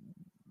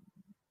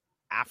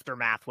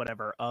aftermath,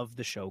 whatever, of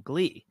the show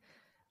Glee.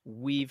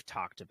 We've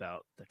talked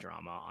about the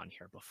drama on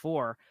here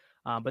before,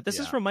 but this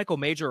is from Michael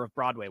Major of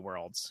Broadway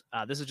Worlds.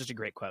 This is just a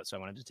great quote, so I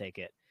wanted to take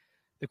it.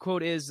 The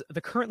quote is,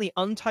 "The currently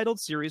untitled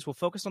series will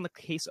focus on the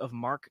case of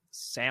Mark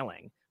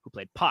Salling, who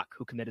played Puck,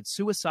 who committed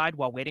suicide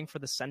while waiting for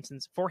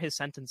his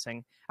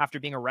sentencing after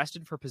being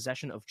arrested for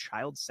possession of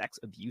child sex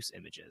abuse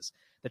images.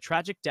 The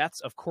tragic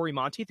deaths of Corey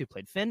Monteith, who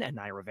played Finn, and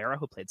Naya Rivera,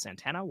 who played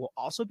Santana, will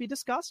also be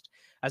discussed,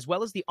 as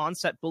well as the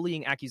on-set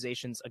bullying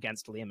accusations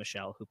against Lea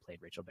Michele, who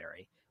played Rachel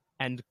Berry."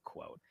 End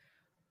quote.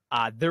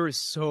 There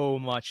is so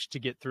much to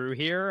get through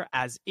here,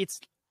 as it's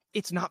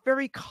not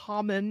very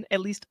common,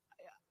 at least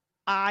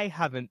I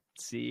haven't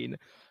seen,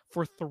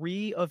 for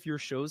 3 of your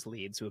show's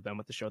leads who have been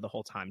with the show the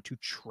whole time to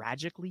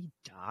tragically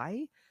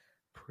die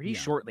pretty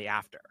shortly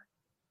after.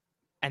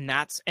 And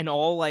that's, and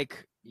all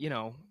like,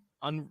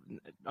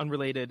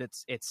 unrelated.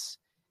 It's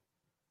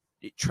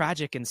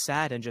tragic and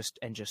sad and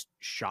just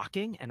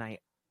shocking. And I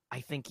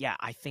think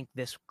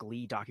this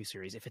Glee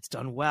docuseries, if it's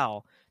done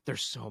well,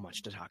 there's so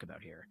much to talk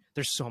about here.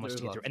 There's so much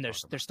to get through, and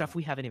there's stuff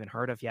we haven't even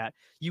heard of yet.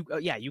 You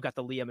got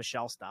the Lea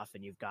Michele stuff,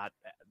 and you've got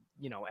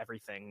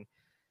everything.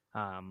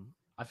 I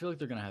feel like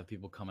they're gonna have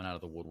people coming out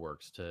of the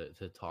woodworks to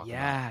talk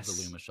about the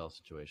Lea Michele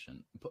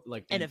situation,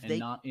 like, and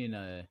not in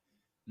a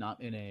I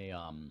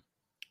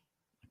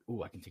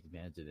can take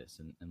advantage of this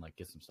and like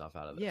get some stuff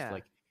out of this.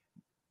 Like,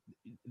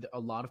 a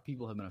lot of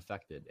people have been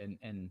affected,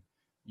 and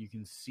you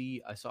can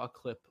see, I saw a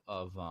clip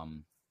of,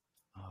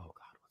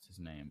 what's his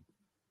name?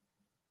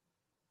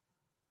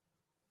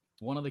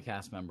 One of the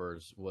cast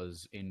members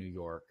was in New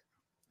York.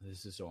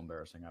 This is so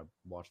embarrassing. I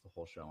watched the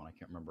whole show and I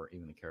can't remember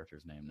even the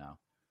character's name now.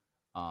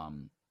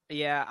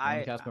 Yeah, one of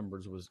the cast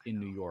members was in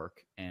New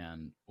York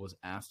and was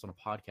asked on a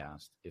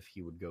podcast if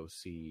he would go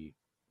see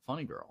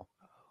Funny Girl,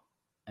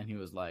 and he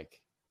was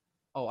like,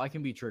 "Oh, I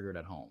can be triggered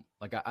at home.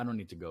 Like I don't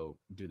need to go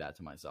do that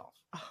to myself."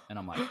 And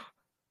I'm like,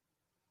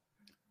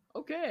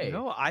 "Okay,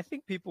 no, I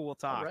think people will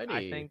talk. Alrighty.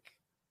 I think,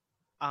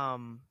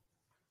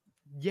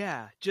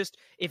 yeah, just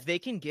if they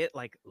can get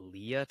like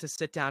Leah to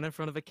sit down in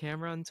front of a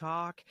camera and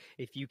talk,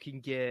 if you can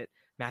get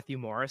Matthew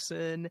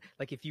Morrison,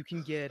 like if you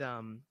can get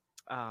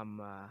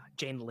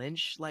Jane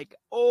Lynch, like,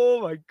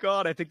 oh my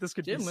god, I think this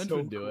could Jane be Lynch so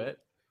would do cool. it.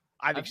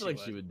 I feel like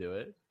she would do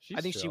it.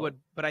 I think she would,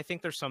 but I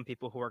think there's some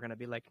people who are going to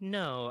be like,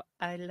 no,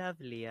 I love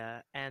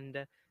Leah, and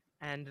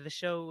the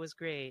show was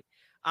great.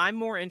 I'm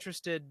more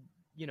interested,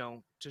 you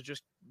know, to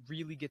just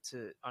really get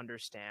to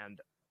understand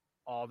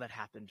all that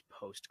happened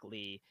post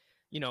Glee,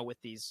 you know,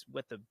 with the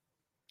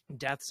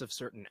deaths of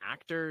certain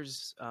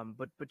actors,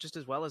 but just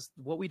as well as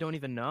what we don't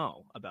even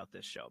know about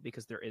this show,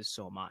 because there is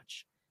so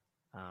much.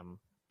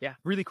 Yeah,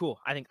 really cool.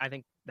 I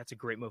think that's a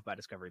great move by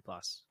Discovery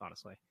Plus,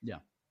 honestly. Yeah.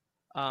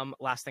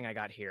 Last thing I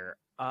got here.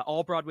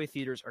 All Broadway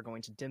theaters are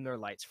going to dim their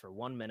lights for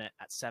 1 minute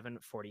at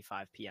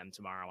 7:45 p.m.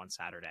 tomorrow on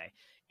Saturday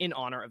in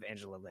honor of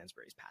Angela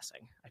Lansbury's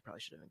passing. I probably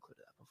should have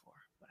included that before,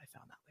 but I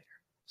found that later.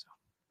 So,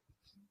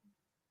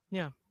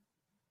 yeah.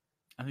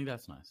 I think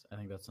that's nice. I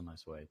think that's a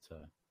nice way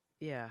to...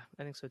 Yeah,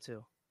 I think so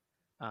too.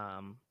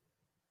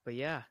 But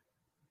yeah,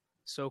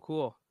 so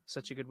cool.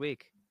 Such a good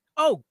week.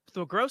 Oh,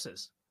 the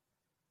grosses.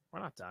 We're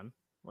not done.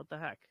 What the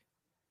heck?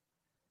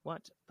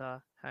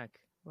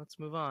 Let's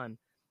move on.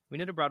 We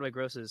need a Broadway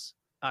grosses.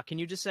 Can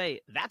you just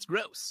say, that's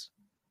gross?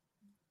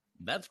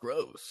 That's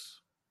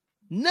gross.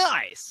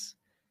 Nice.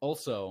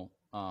 Also,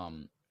 I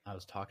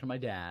was talking to my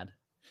dad.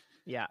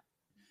 Yeah.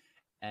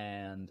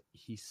 And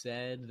he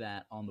said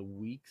that on the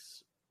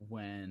weeks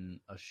when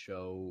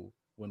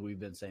we've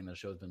been saying that a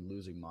show's been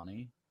losing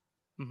money,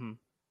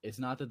 it's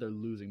not that they're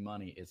losing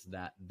money, it's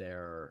that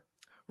they're...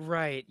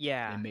 Right,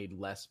 yeah. They made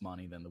less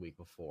money than the week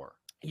before.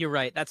 You're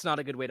right. That's not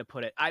a good way to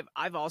put it. I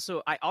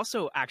also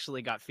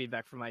actually got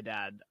feedback from my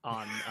dad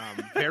on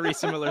very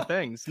similar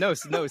things. No,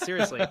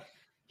 seriously.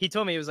 He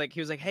told me he was like,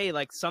 hey,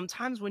 like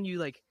sometimes when you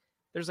like,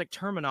 there's like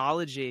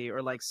terminology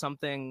or like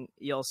something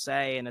you'll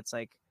say, and it's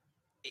like,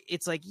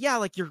 yeah,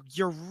 like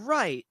you're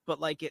right, but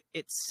like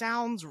it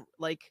sounds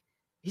like,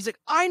 he's like,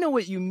 I know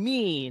what you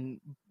mean,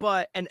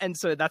 but and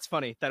so that's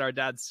funny that our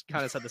dads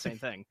kind of said the same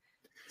thing.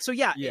 So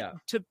yeah.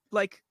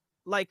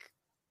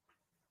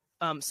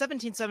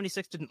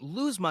 1776 didn't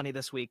lose money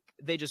this week.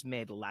 They just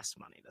made less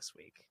money this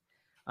week.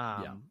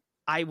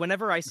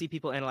 Whenever I see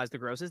people analyze the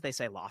grosses, they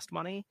say lost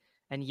money.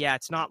 And yeah,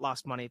 it's not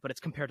lost money, but it's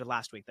compared to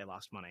last week, they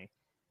lost money.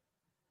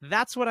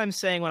 That's what I'm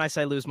saying when I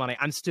say lose money.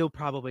 I'm still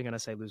probably going to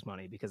say lose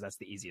money because that's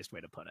the easiest way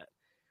to put it.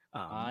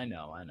 I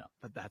know.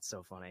 But that's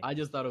so funny. I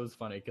just thought it was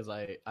funny because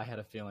I had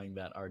a feeling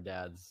that our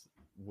dads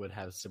would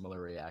have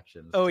similar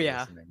reactions. Oh, yeah.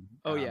 Listening.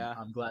 Oh, yeah.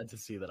 I'm glad to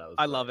see that I was...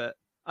 I love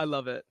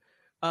it.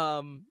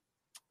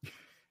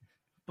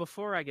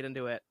 Before I get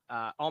into it,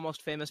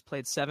 Almost Famous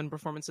played 7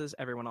 performances.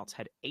 Everyone else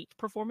had 8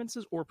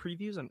 performances or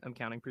previews. I'm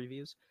counting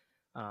previews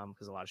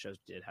because a lot of shows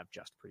did have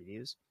just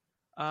previews.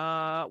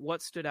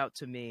 What stood out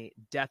to me?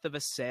 Death of a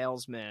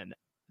Salesman.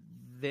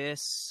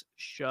 This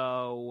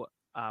show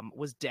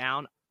was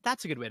down.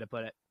 That's a good way to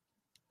put it.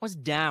 Was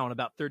down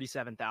about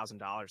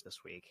 $37,000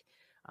 this week.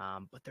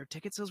 But their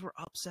ticket sales were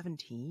up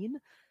 17.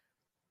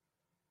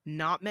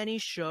 Not many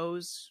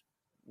shows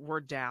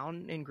were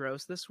down in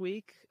gross this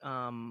week.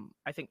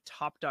 I think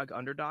Top Dog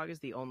Underdog is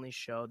the only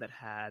show that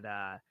had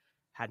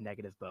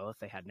negative both.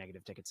 They had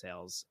negative ticket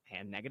sales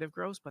and negative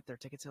gross, but their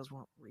ticket sales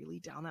weren't really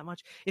down that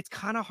much. It's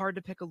kind of hard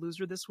to pick a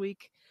loser this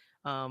week,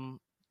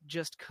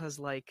 just because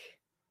like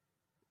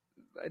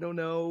I don't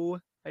know.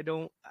 I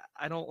don't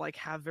like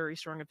have very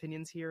strong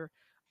opinions here.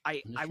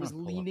 I was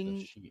leaning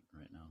the sheet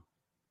right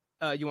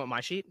now. You want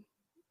my sheet,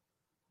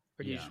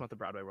 or do you just want the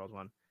Broadway World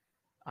one?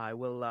 I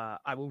will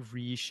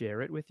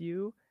reshare it with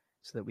you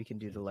so that we can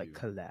do the like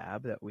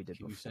collab that we did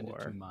before. You send it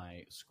to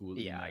my school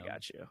email? Yeah, I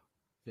got you.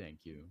 Thank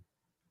you.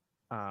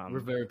 We're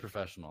very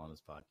professional on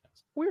this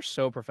podcast. We're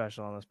so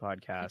professional on this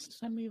podcast.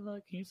 Can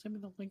you send me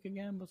the link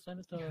again? We'll send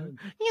it to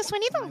yes, we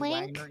need the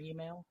link. Wagner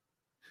email.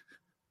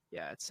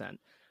 Yeah, it's sent.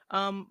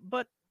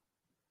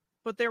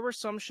 But there were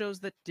some shows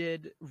that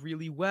did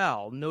really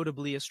well,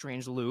 notably A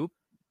Strange Loop.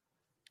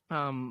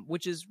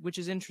 Which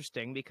is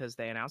interesting because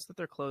they announced that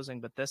they're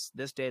closing, but this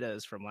data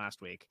is from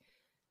last week.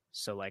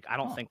 So like I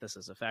don't think this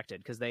is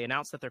affected because they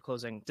announced that they're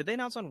closing. Did they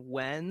announce on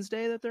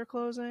Wednesday that they're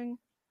closing?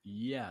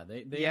 Yeah,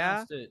 they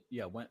announced it.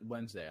 Yeah,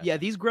 Wednesday. Yeah,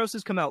 these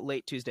grosses come out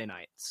late Tuesday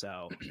night.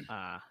 So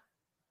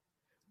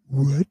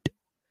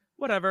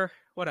whatever.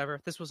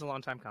 This was a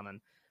long time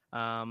coming.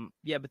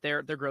 Yeah, but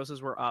their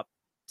grosses were up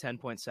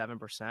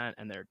 10.7%,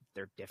 and their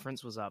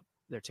difference was up.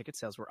 Their ticket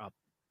sales were up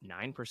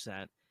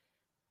 9%.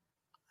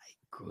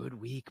 Good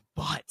week,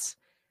 but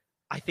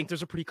I think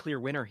there's a pretty clear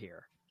winner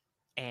here,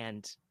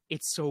 and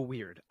it's so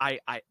weird.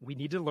 We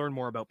need to learn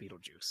more about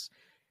Beetlejuice,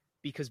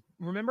 because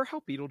remember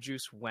how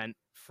Beetlejuice went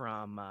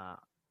from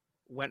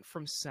went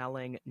from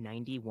selling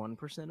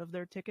 91% of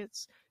their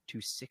tickets to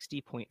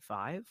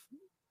 60.5.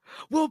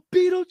 Well,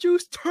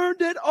 Beetlejuice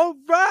turned it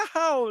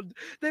around.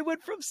 They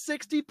went from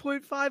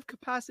 60.5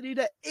 capacity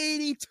to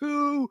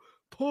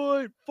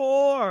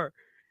 82.4.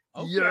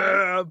 Okay.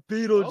 Yeah,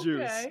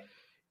 Beetlejuice. Okay.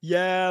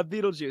 Yeah,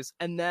 Beetlejuice.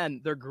 And then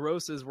their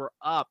grosses were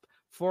up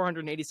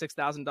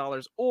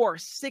 $486,000 or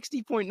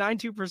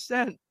 60.92%.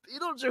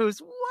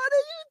 Beetlejuice, what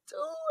are you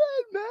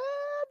doing, man?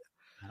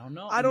 I don't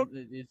know.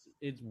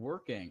 It's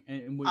working.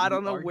 And I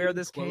don't know where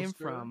this came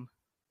from.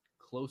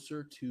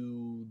 Closer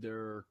to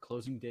their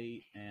closing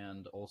date,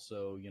 and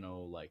also,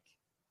 like,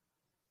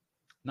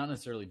 not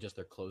necessarily just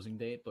their closing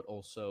date, but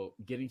also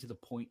getting to the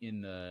point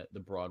in the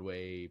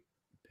Broadway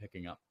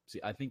picking up.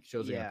 See, I think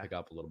shows are going to pick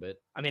up a little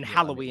bit. I mean,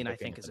 Halloween, I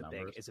think, is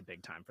a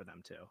big time for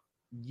them too.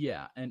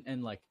 Yeah,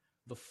 and like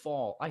the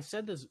fall. I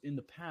said this in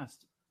the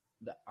past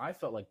that I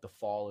felt like the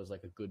fall is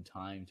like a good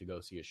time to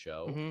go see a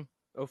show. Mm-hmm.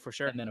 Oh, for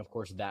sure. And then, of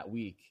course, that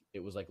week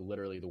it was like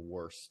literally the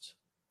worst.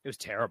 It was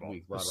terrible.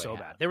 It was so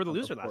bad. They were the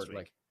loser last week.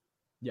 Like,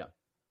 yeah,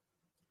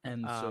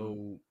 and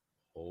so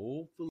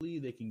hopefully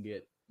they can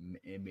get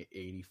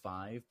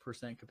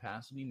 85%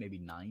 capacity, maybe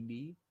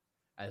 90%.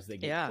 As they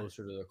get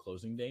closer to their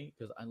closing date,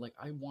 because I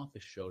want the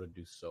show to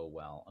do so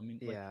well. I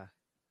mean,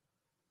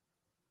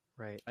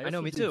 right. I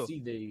know, me too.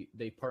 See,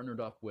 they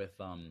partnered up with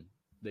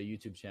the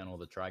YouTube channel,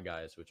 the Try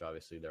Guys, which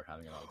obviously they're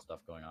having a lot of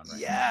stuff going on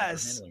right now. They're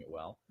handling it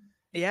well.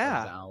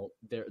 Yeah.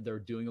 They're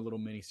doing a little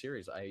mini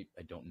series. I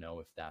don't know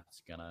if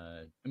that's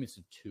gonna. I mean, it's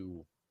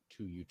two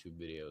YouTube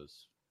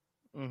videos,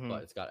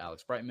 but it's got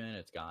Alex Brightman.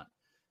 It's got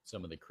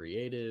some of the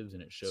creatives,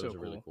 and it shows a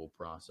really cool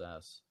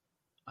process.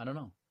 I don't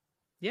know.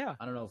 Yeah.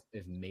 I don't know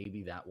if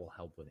maybe that will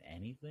help with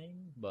anything,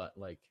 but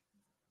like,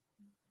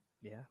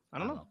 yeah, I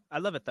don't know. I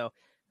love it though.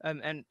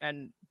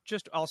 And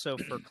just also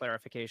for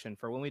clarification,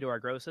 for when we do our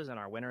grosses and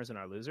our winners and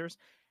our losers,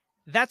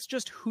 that's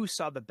just who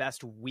saw the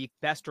best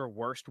or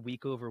worst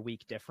week over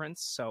week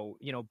difference. So,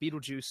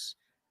 Beetlejuice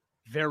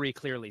very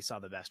clearly saw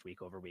the best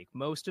week over week.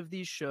 Most of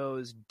these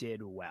shows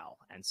did well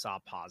and saw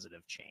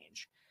positive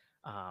change.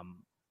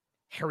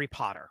 Harry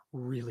Potter,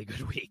 really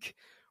good week.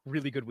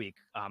 Really good week.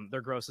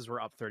 Their grosses were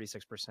up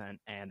 36%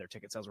 and their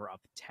ticket sales were up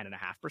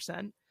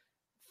 10.5%.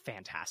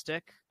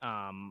 Fantastic.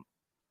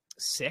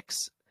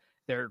 6,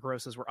 their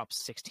grosses were up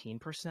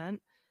 16%.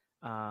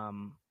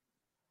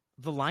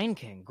 The Lion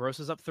King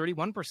grosses up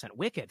 31%.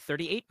 Wicked,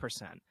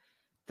 38%.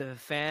 The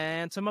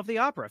Phantom of the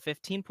Opera,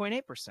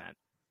 15.8%.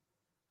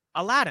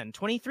 Aladdin,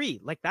 23%.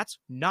 Like, that's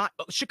not...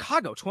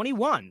 Chicago,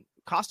 21%.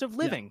 Cost of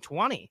Living,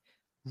 20%.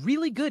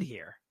 Really good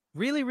here.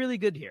 Really, really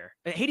good here.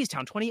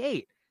 Hadestown,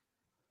 28%.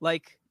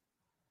 Like...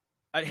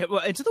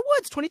 Into the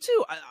Woods, 22%.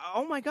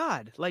 Oh my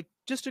God! Like,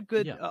 just a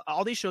good.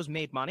 All these shows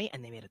made money,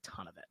 and they made a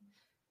ton of it,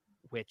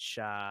 which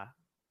is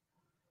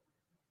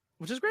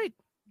great.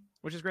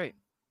 Which is great.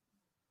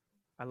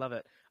 I love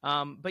it.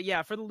 But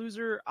yeah, for the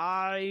loser,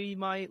 I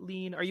might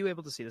lean. Are you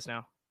able to see this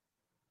now?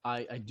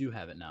 I do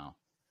have it now.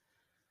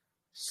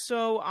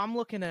 So I'm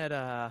looking at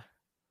Death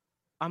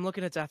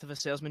of a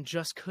Salesman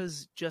just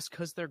because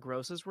their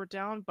grosses were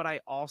down, but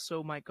I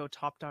also might go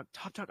Top Dog.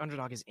 Top Dog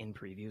Underdog is in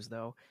previews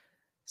though.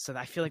 So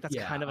I feel like that's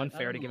kind of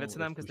unfair to give it to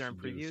them because they're in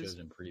previews.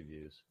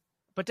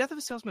 But Death of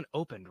a Salesman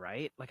opened,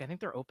 right? Like, I think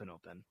they're open.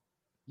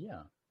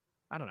 Yeah.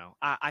 I don't know.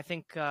 I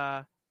think...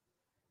 Am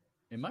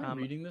I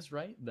reading this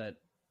right? That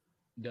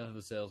Death of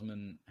a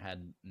Salesman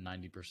had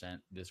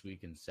 90% this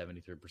week and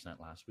 73%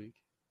 last week?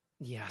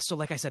 Yeah. So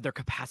like I said, their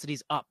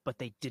capacity's up, but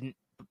they didn't...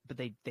 But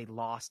they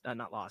lost...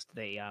 not lost.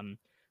 They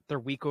their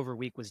week over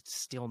week was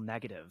still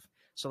negative.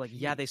 So like,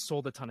 they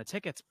sold a ton of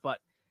tickets,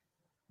 but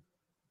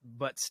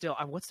still,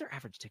 what's their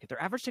average ticket?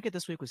 Their average ticket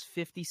this week was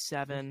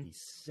 57.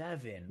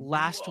 57.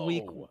 Last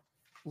week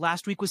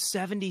was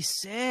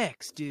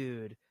 76,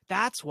 dude.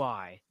 That's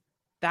why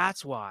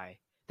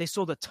they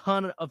sold a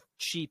ton of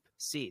cheap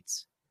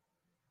seats.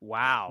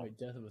 Wow. Wait,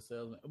 Death of a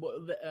Salesman.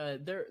 Well,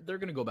 they're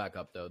gonna go back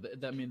up though.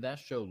 I mean, that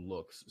show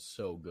looks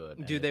so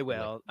good. Dude, they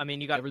will. Like, I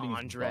mean, you got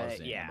Andre.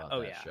 Yeah.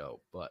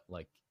 Show, but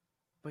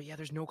yeah,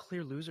 there's no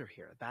clear loser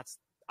here.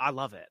 I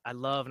love it. I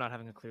love not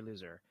having a clear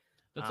loser.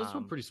 That's also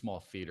a pretty small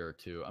theater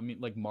too. I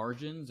mean, like,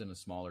 margins in a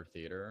smaller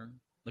theater.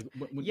 Like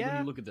when you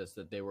look at this,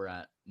 that they were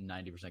at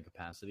 90%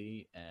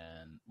 capacity,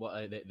 and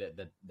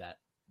that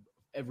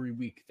every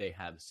week they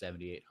have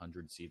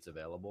 7,800 seats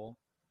available.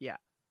 Yeah,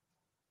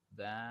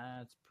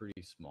 that's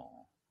pretty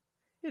small.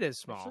 It is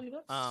small. Actually,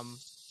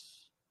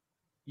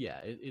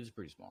 it is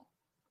pretty small.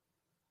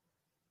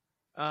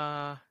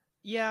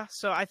 Yeah.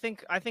 So I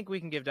think we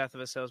can give Death of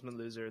a Salesman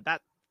loser.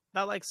 That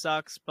like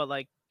sucks, but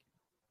like,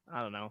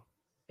 I don't know.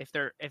 If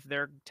they're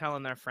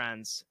telling their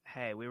friends,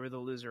 "Hey, we were the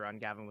loser on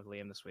Gavin with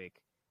Liam this week,"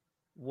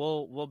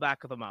 we'll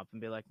back them up and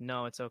be like,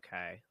 "No, it's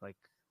okay. Like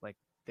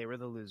they were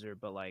the loser,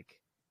 but like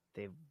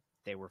they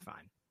were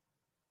fine."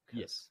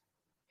 Yes.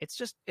 It's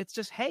just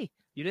hey,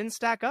 you didn't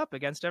stack up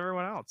against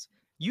everyone else.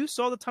 You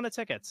sold a ton of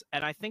tickets,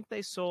 and I think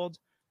they sold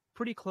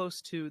pretty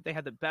close to. They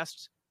had the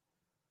best.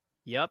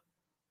 Yep.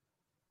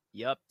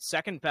 Yep.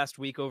 Second best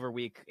week over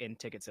week in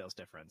ticket sales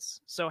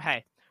difference. So,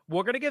 hey,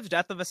 we're going to give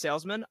Death of a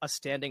Salesman a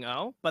standing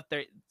O, but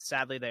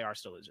sadly, they are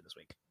still losing this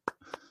week.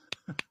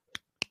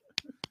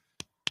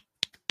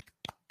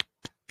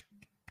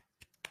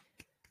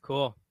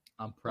 Cool.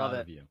 I'm proud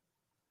of you.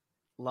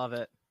 Love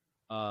it.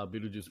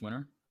 Beetlejuice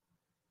winner?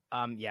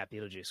 Yeah,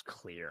 Beetlejuice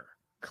clear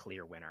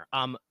winner.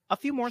 A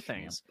few more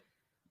things.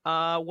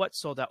 What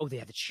sold out? Oh, they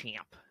have the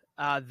Champ.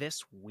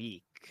 This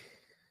week,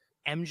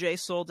 MJ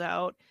sold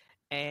out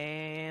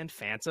and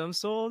Phantom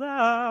sold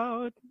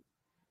out.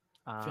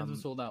 Phantom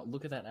sold out.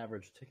 Look at that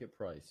average ticket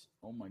price.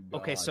 Oh my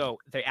god. Okay, so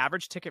the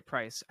average ticket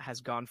price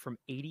has gone from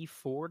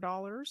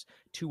 $84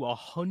 to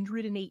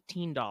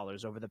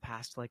 $118 over the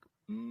past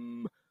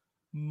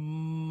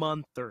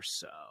month or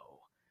so,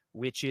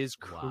 which is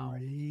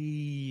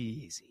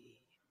crazy.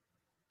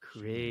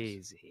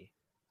 Crazy.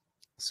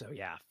 So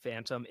yeah,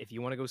 Phantom. If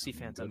you want to go see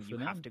Phantom, you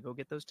have to go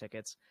get those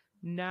tickets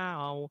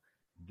now.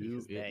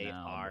 Do it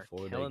now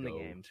before they go the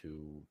game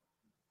to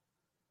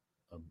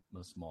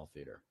a small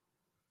theater.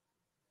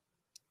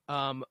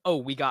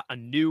 We got a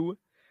new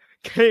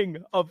King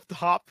of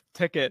Top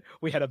ticket.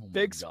 We had a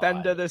big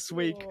spender this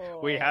week. Whoa.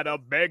 We had a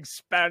big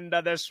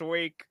spender this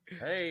week.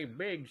 Hey,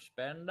 big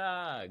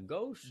spender,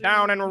 go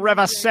down in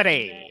River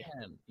City.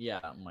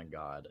 Yeah, oh my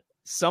god.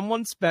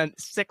 Someone spent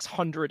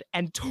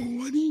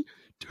 $622.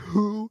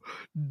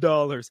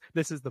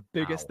 This is the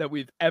biggest that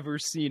we've ever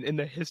seen in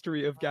the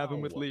history of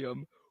Gavin with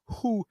Liam.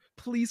 Who,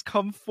 please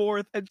come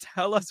forth and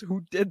tell us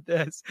who did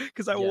this,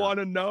 because I want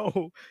to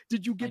know.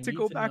 Did you get to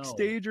go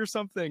backstage or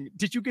something?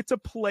 Did you get to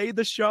play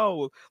the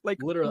show?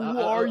 Like, literally, who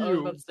are you? I was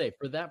about to say,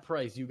 for that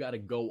price, you got to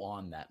go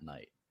on that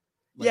night.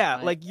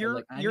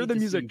 You're the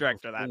music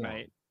director that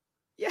night.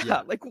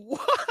 Yeah, like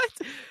what?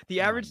 The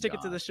average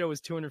ticket to the show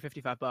is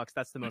 $255.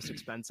 That's the most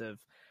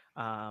expensive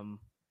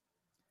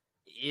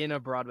in a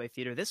Broadway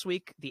theater. This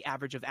week, the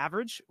average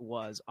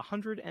was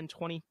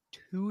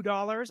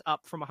 $122,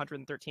 up from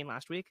 $113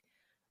 last week,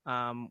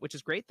 which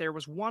is great. There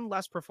was one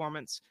less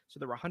performance, so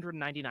there were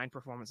 199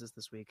 performances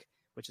this week,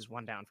 which is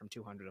one down from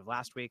 200 of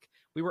last week.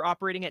 We were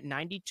operating at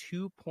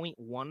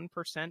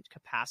 92.1%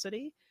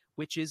 capacity,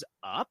 which is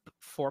up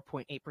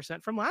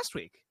 4.8% from last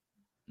week.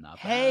 Not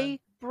bad.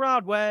 Hey,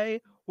 Broadway,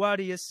 what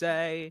do you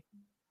say?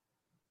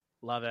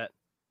 Love it.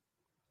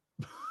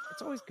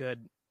 It's always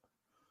good.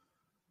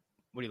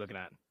 What are you looking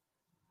at?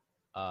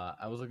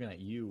 I was looking at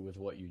you with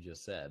what you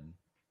just said.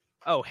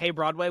 Oh, hey,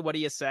 Broadway, what do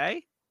you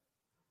say?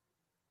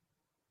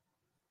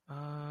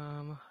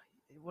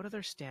 What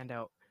other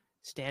standout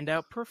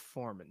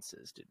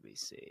performances did we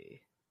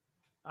see?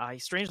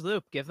 Strange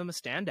Loop, give them a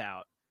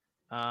standout.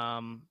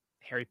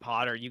 Harry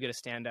Potter, you get a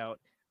standout.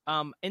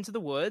 Into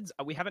the Woods,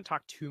 we haven't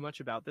talked too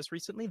much about this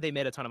recently. They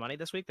made a ton of money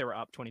this week. They were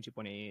up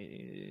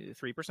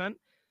 22.3%,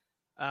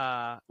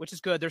 which is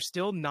good. They're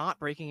still not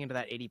breaking into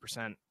that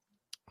 80%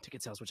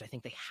 ticket sales, which I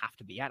think they have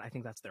to be at. I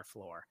think that's their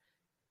floor,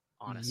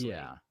 honestly.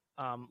 Yeah.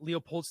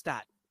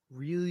 Leopoldstadt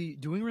really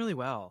doing really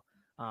well.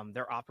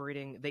 They're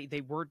operating.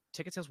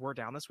 Ticket sales were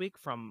down this week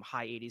from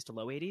high 80s to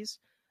low 80s,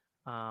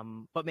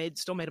 but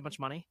still made a bunch of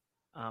money.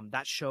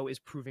 That show is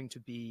proving to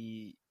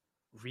be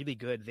really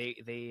good. They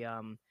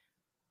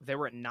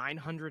were at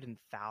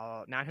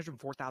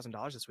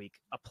 $904,000 this week.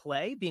 A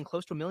play being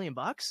close to $1 million.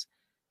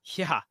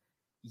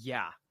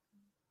 Yeah.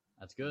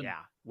 That's good.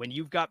 Yeah. When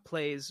you've got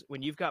plays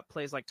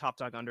like Top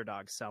Dog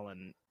Underdog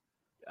selling,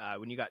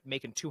 when you got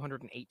making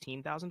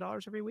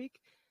 $218,000 every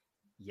week.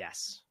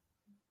 Yes.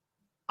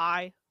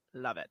 I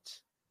love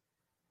it.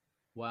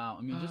 Wow.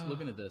 I mean, just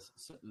looking at this,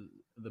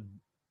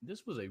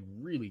 this was a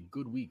really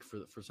good week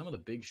for some of the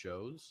big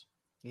shows.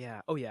 Yeah.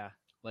 Oh yeah.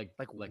 Like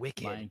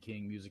Wicked, Lion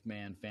King, Music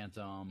Man,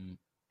 Phantom,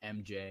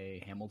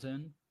 MJ,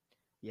 Hamilton.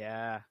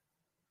 Yeah.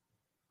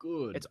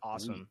 Good. It's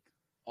awesome. Week.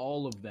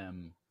 All of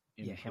them.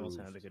 Yeah,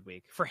 Hamilton had a good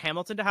week. For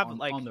Hamilton to have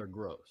on their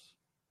gross.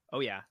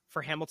 Oh yeah,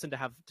 for Hamilton to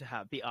have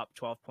be up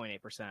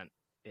 12.8%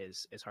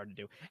 is hard to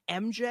do.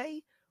 MJ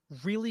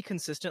really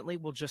consistently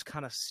will just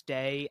kind of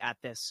stay at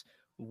this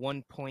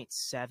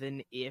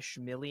 1.7-ish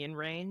million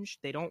range.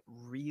 They don't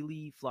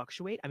really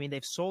fluctuate. I mean,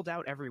 they've sold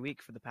out every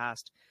week for the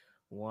past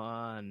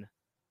 1,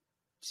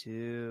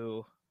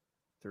 2,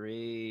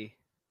 3,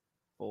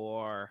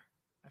 4.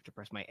 I have to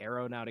press my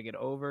arrow now to get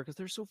over because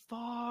they're so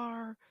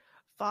far.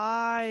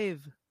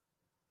 5,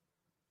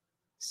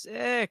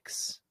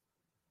 6.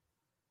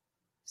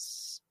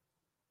 Is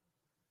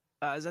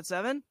that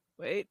 7?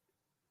 Wait.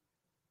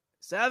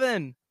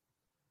 7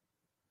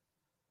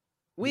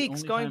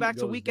 weeks going back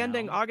to week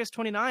ending August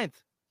 29th.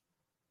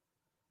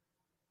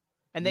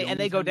 And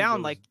they go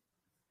down like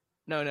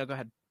No, go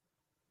ahead.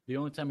 The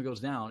only time it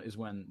goes down is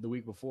when the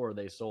week before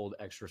they sold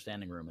extra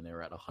standing room and they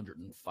were at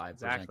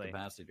 105%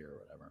 capacity or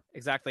whatever.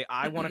 Exactly.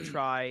 I want to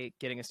try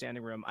getting a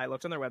standing room. I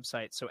looked on their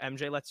website. So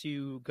MJ lets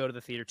you go to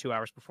the theater 2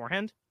 hours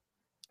beforehand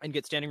and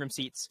get standing room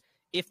seats.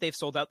 If they've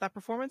sold out that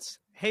performance,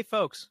 hey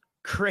folks,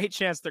 great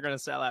chance they're going to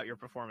sell out your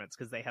performance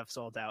because they have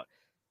sold out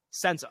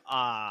since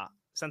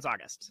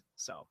August.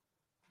 So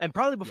And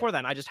probably before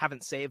then, I just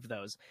haven't saved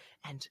those.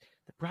 And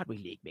the Broadway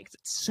League makes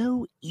it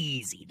so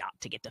easy not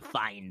to get to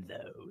find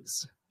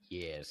those.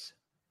 Yes.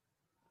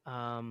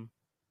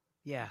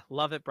 Yeah,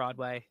 love it,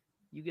 Broadway.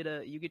 You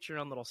get your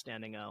own little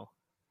standing O.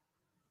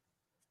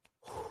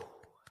 I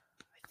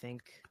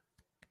think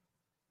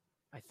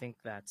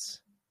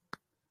that's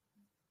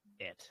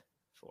it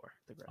for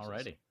the grosses.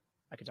 Alrighty.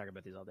 I could talk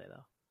about these all day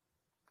though.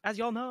 As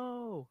y'all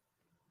know.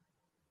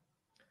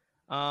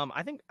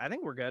 I think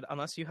we're good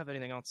unless you have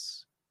anything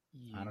else.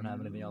 I don't have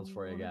anything else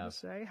for you, Gav.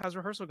 Say, how's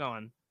rehearsal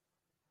going?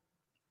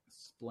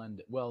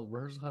 Splendid. Well,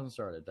 rehearsal hasn't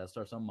started. That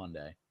starts on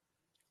Monday.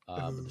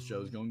 But the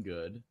show's going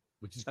good,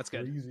 which is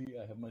crazy. Good.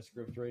 I have my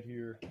script right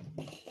here.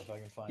 If I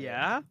can find it.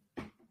 Yeah.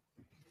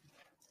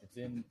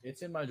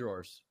 It's in my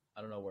drawers.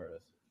 I don't know where it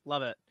is.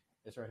 Love it.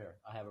 It's right here.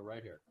 I have it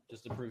right here,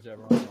 just to prove to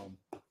everyone at home.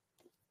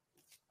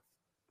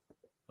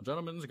 A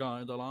Gentleman's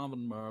Guide to Love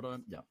and Murder.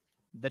 Yeah.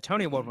 The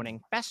Tony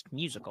Award-winning Best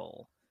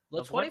Musical.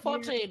 The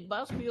 2014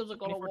 Best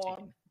Musical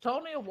Award.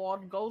 Tony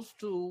Award goes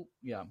to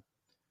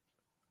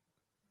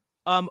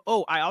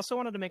Oh, I also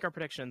wanted to make our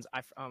predictions.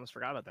 I almost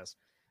forgot about this.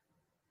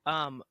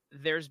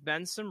 There's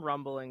been some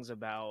rumblings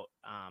about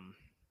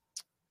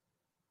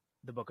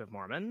the Book of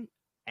Mormon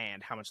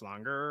and how much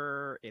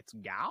longer it's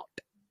got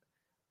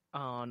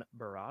on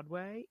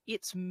Broadway.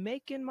 It's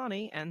making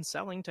money and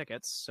selling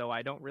tickets, so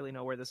I don't really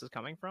know where this is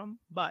coming from,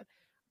 but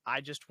I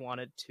just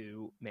wanted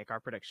to make our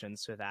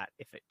predictions so that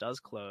if it does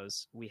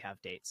close, we have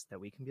dates that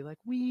we can be like,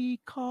 we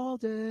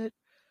called it.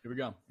 Here we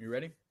go. You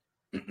ready?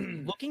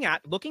 Looking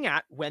at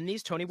when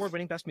these Tony Award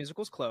winning Best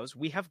Musicals close,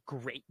 we have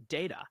great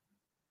data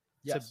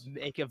to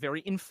make a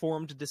very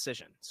informed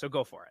decision. So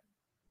go for it.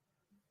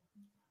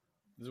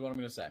 This is what I'm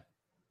going to say.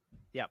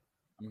 Yep.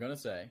 I'm going to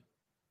say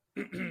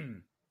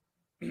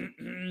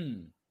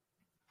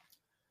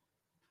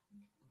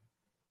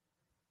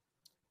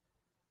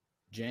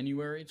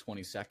January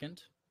 22nd,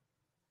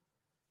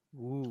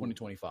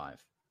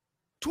 2025.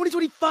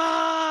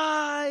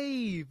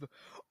 2025!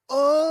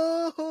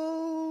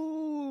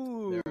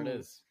 Oh! There it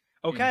is.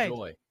 Okay.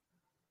 Enjoy.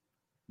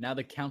 Now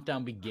the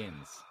countdown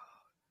begins.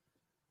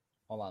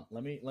 Hold on.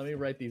 Let me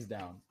write these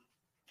down.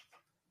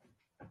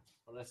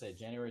 What did I say?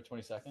 January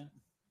 22nd?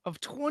 Of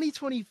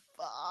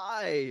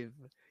 2025.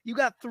 You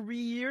got 3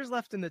 years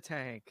left in the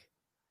tank.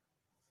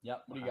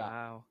 Yep. What do you got?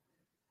 Wow.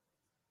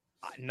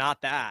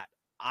 Not that.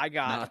 I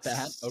got Not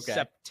that? Okay.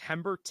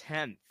 September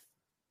 10th.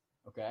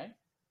 Okay.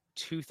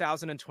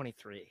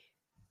 2023.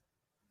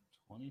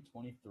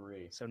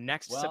 2023. So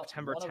next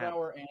September 10th. One of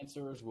our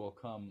answers will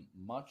come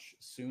much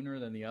sooner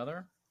than the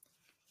other.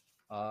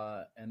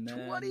 And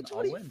then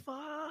 2025.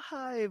 Wow.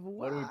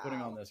 What are we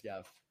putting on this,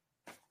 Gav?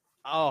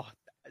 Oh,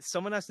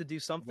 someone has to do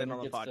something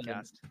on the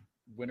podcast.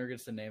 Winner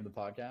gets to name the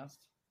podcast?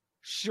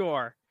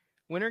 Sure.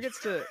 Winner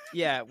gets to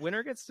Wait, I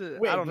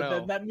don't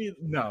know. That means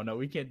no,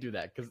 we can't do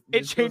that because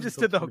it changes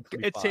to the.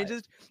 It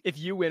changes if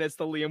you win, it's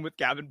the Liam with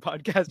Gavin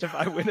podcast. If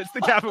I win, it's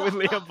the Gavin with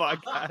Liam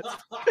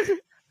podcast.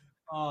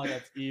 Oh,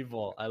 that's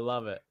evil! I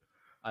love it.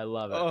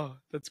 Oh,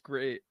 that's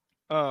great.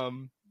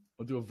 We'll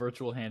do a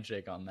virtual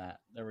handshake on that.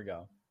 There we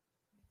go.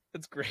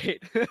 That's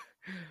great.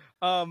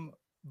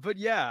 But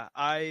yeah,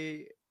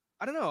 I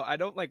don't know. I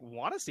don't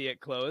want to see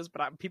it close,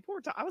 but people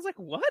were. I was like,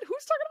 "What?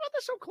 Who's talking about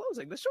the show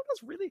closing? The show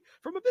does really,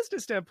 from a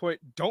business standpoint,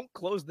 don't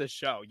close this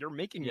show. You're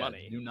making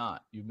money. Do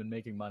not. You've been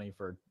making money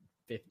for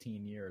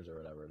 15 years or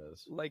whatever it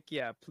is.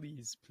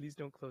 Please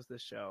don't close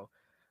this show.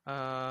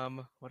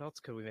 What else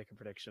could we make a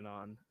prediction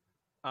on?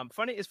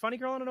 Is Funny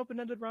Girl on an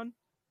open-ended run?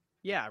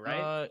 Yeah,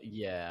 right.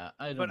 Yeah,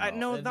 I don't know. But I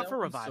know not for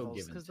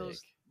revivals because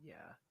those.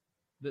 Yeah.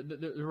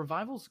 The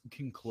revivals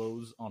can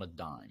close on a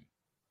dime.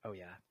 Oh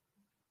yeah.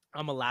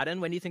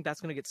 Aladdin, when do you think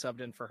that's going to get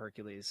subbed in for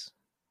Hercules?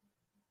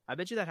 I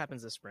bet you that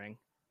happens this spring,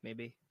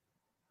 maybe.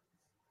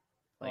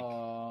 Like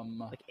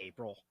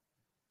April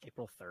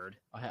 3rd.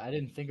 I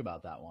didn't think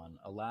about that one.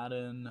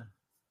 Aladdin,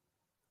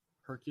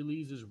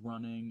 Hercules is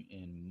running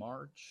in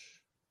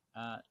March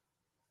at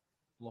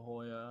La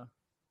Jolla.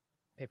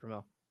 Paper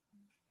Mill.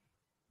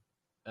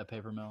 At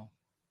Paper Mill.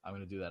 I'm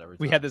going to do that every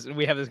time. We have this.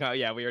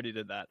 Yeah, we already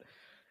did that.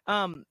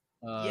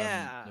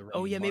 Yeah.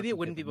 Oh yeah, maybe it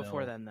wouldn't be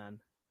before then.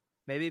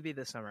 Maybe it'd be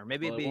this summer.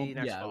 Maybe it'd be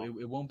next fall.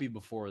 It won't be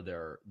before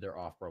their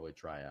off-Broadway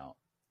tryout.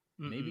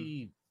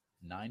 Maybe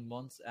 9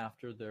 months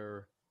after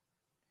their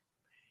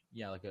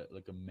like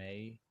a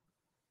May.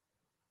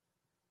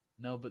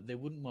 No, but they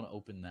wouldn't want to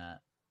open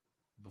that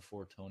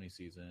before Tony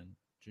season.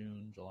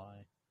 June,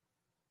 July.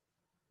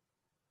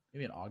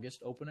 Maybe an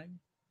August opening.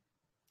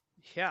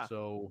 Yeah.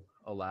 So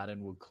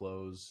Aladdin would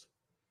close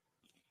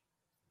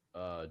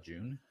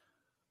June.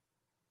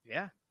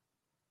 Yeah.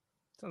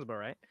 Sounds about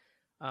right.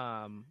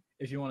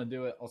 If you want to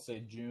do it, I'll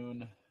say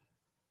June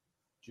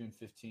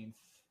 15th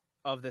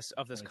of this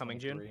coming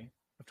June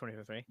of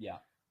 2023. Yeah.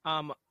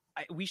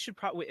 We should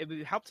probably, it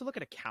would help to look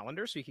at a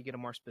calendar so you could get a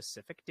more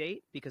specific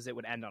date because it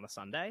would end on a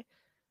Sunday.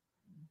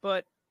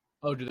 But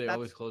do they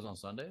always close on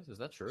Sundays? Is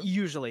that true?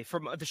 Usually,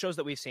 from the shows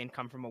that we've seen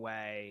come from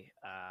away,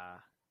 I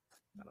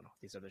don't know,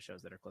 These are the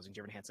shows that are closing.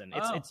 Dear Evan Hansen.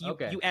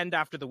 You end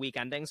after the week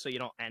ending, so you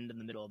don't end in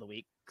the middle of the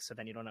week. So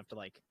then you don't have to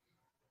like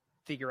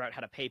figure out how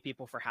to pay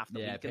people for half the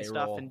week and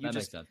stuff. And that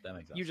makes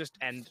sense. You just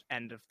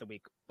end of the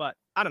week. But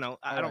I don't know.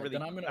 I don't really.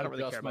 Then I'm I don't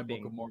really care my about Book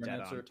being of Mormon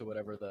dead answer on. to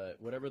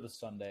whatever the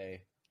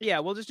Sunday. Yeah,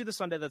 we'll just do the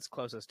Sunday that's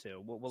closest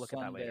to. We'll look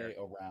Sunday at that later.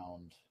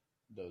 Around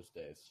those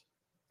days.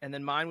 And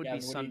then mine would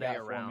be Sunday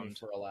around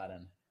for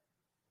Aladdin.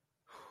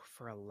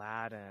 For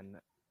Aladdin,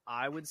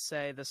 I would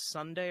say the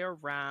Sunday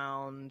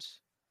around.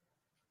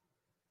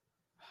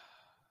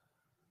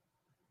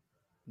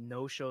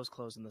 No shows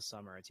close in the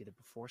summer. It's either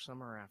before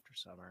summer or after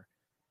summer.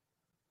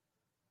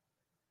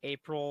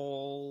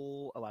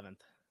 April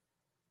 11th.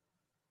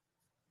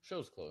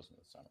 Shows close in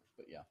the summer,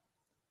 but yeah.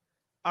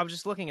 I was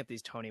just looking at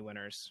these Tony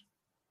winners.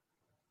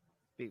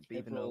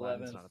 Even though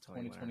Aladdin's not a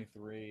Tony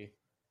 2023. Winner.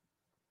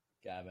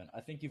 Gavin, I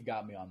think you've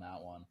got me on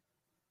that one.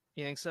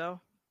 You think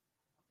so?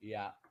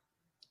 Yeah.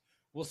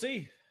 We'll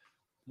see.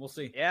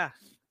 Yeah.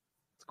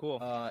 It's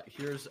cool.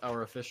 Here's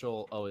our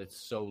official. Oh, it's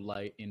so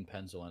light in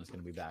pencil and it's going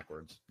to be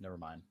backwards. Never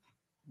mind.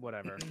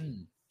 Whatever.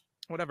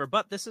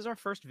 But this is our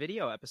first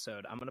video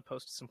episode. I'm going to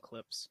post some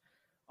clips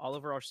all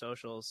over our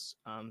socials,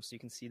 so you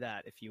can see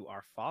that if you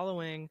are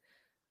following.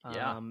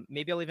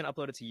 Maybe I'll even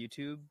upload it to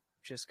YouTube,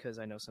 just because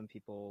I know some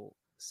people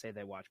say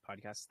they watch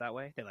podcasts that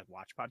way. They like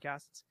watch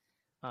podcasts.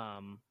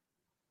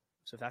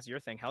 So if that's your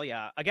thing, hell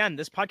yeah. Again,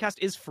 this podcast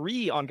is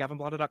free on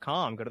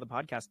gavinblanda.com. Go to the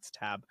podcasts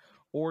tab,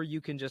 or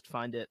you can just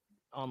find it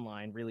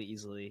online really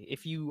easily.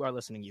 If you are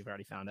listening, you've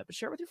already found it, but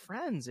share it with your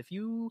friends. If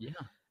you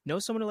know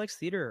someone who likes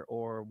theater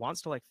or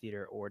wants to like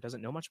theater or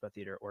doesn't know much about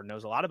theater or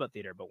knows a lot about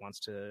theater but wants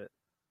to,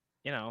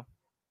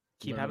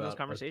 keep having those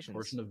conversations. A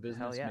portion of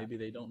business maybe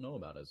they don't know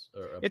about us.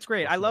 It's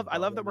great. I love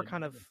that we're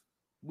kind of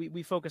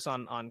we focus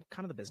on kind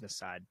of the business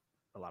side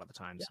a lot of the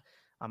times.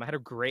 I had a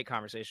great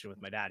conversation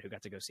with my dad who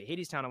got to go see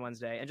Hadestown on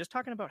Wednesday, and just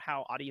talking about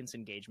how audience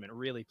engagement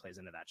really plays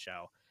into that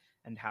show,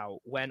 and how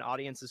when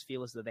audiences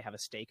feel as though they have a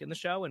stake in the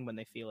show, and when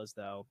they feel as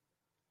though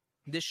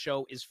this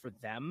show is for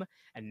them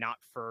and not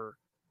for,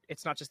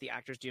 it's not just the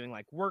actors doing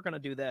like, we're going to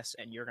do this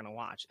and you're going to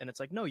watch. And it's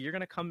like, no, you're going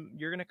to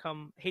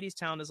come.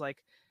 Hadestown is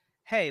like,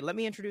 hey, let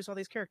me introduce all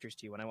these characters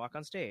to you when I walk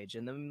on stage,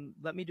 and then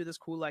let me do this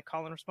cool like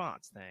call and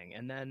response thing,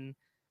 and then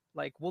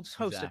like we'll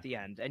toast at the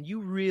end, and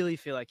you really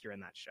feel like you're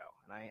in that show.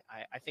 And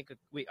I think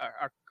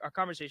our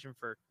conversation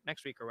for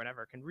next week or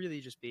whenever can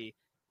really just be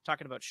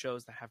talking about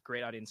shows that have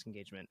great audience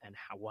engagement and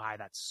why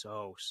that's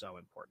so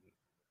important.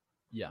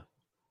 Yeah,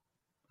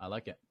 I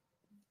like it.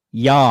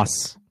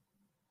 Yas.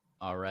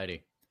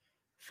 Alrighty.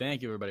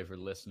 Thank you everybody for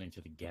listening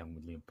to the Gavin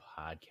with Liam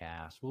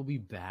podcast. We'll be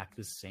back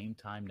the same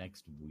time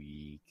next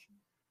week.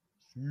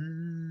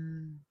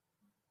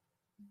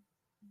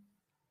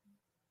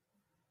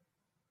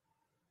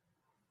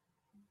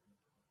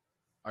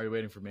 Are you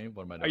waiting for me?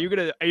 What am I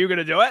doing? Are you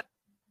gonna do it?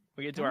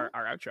 We get to our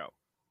outro.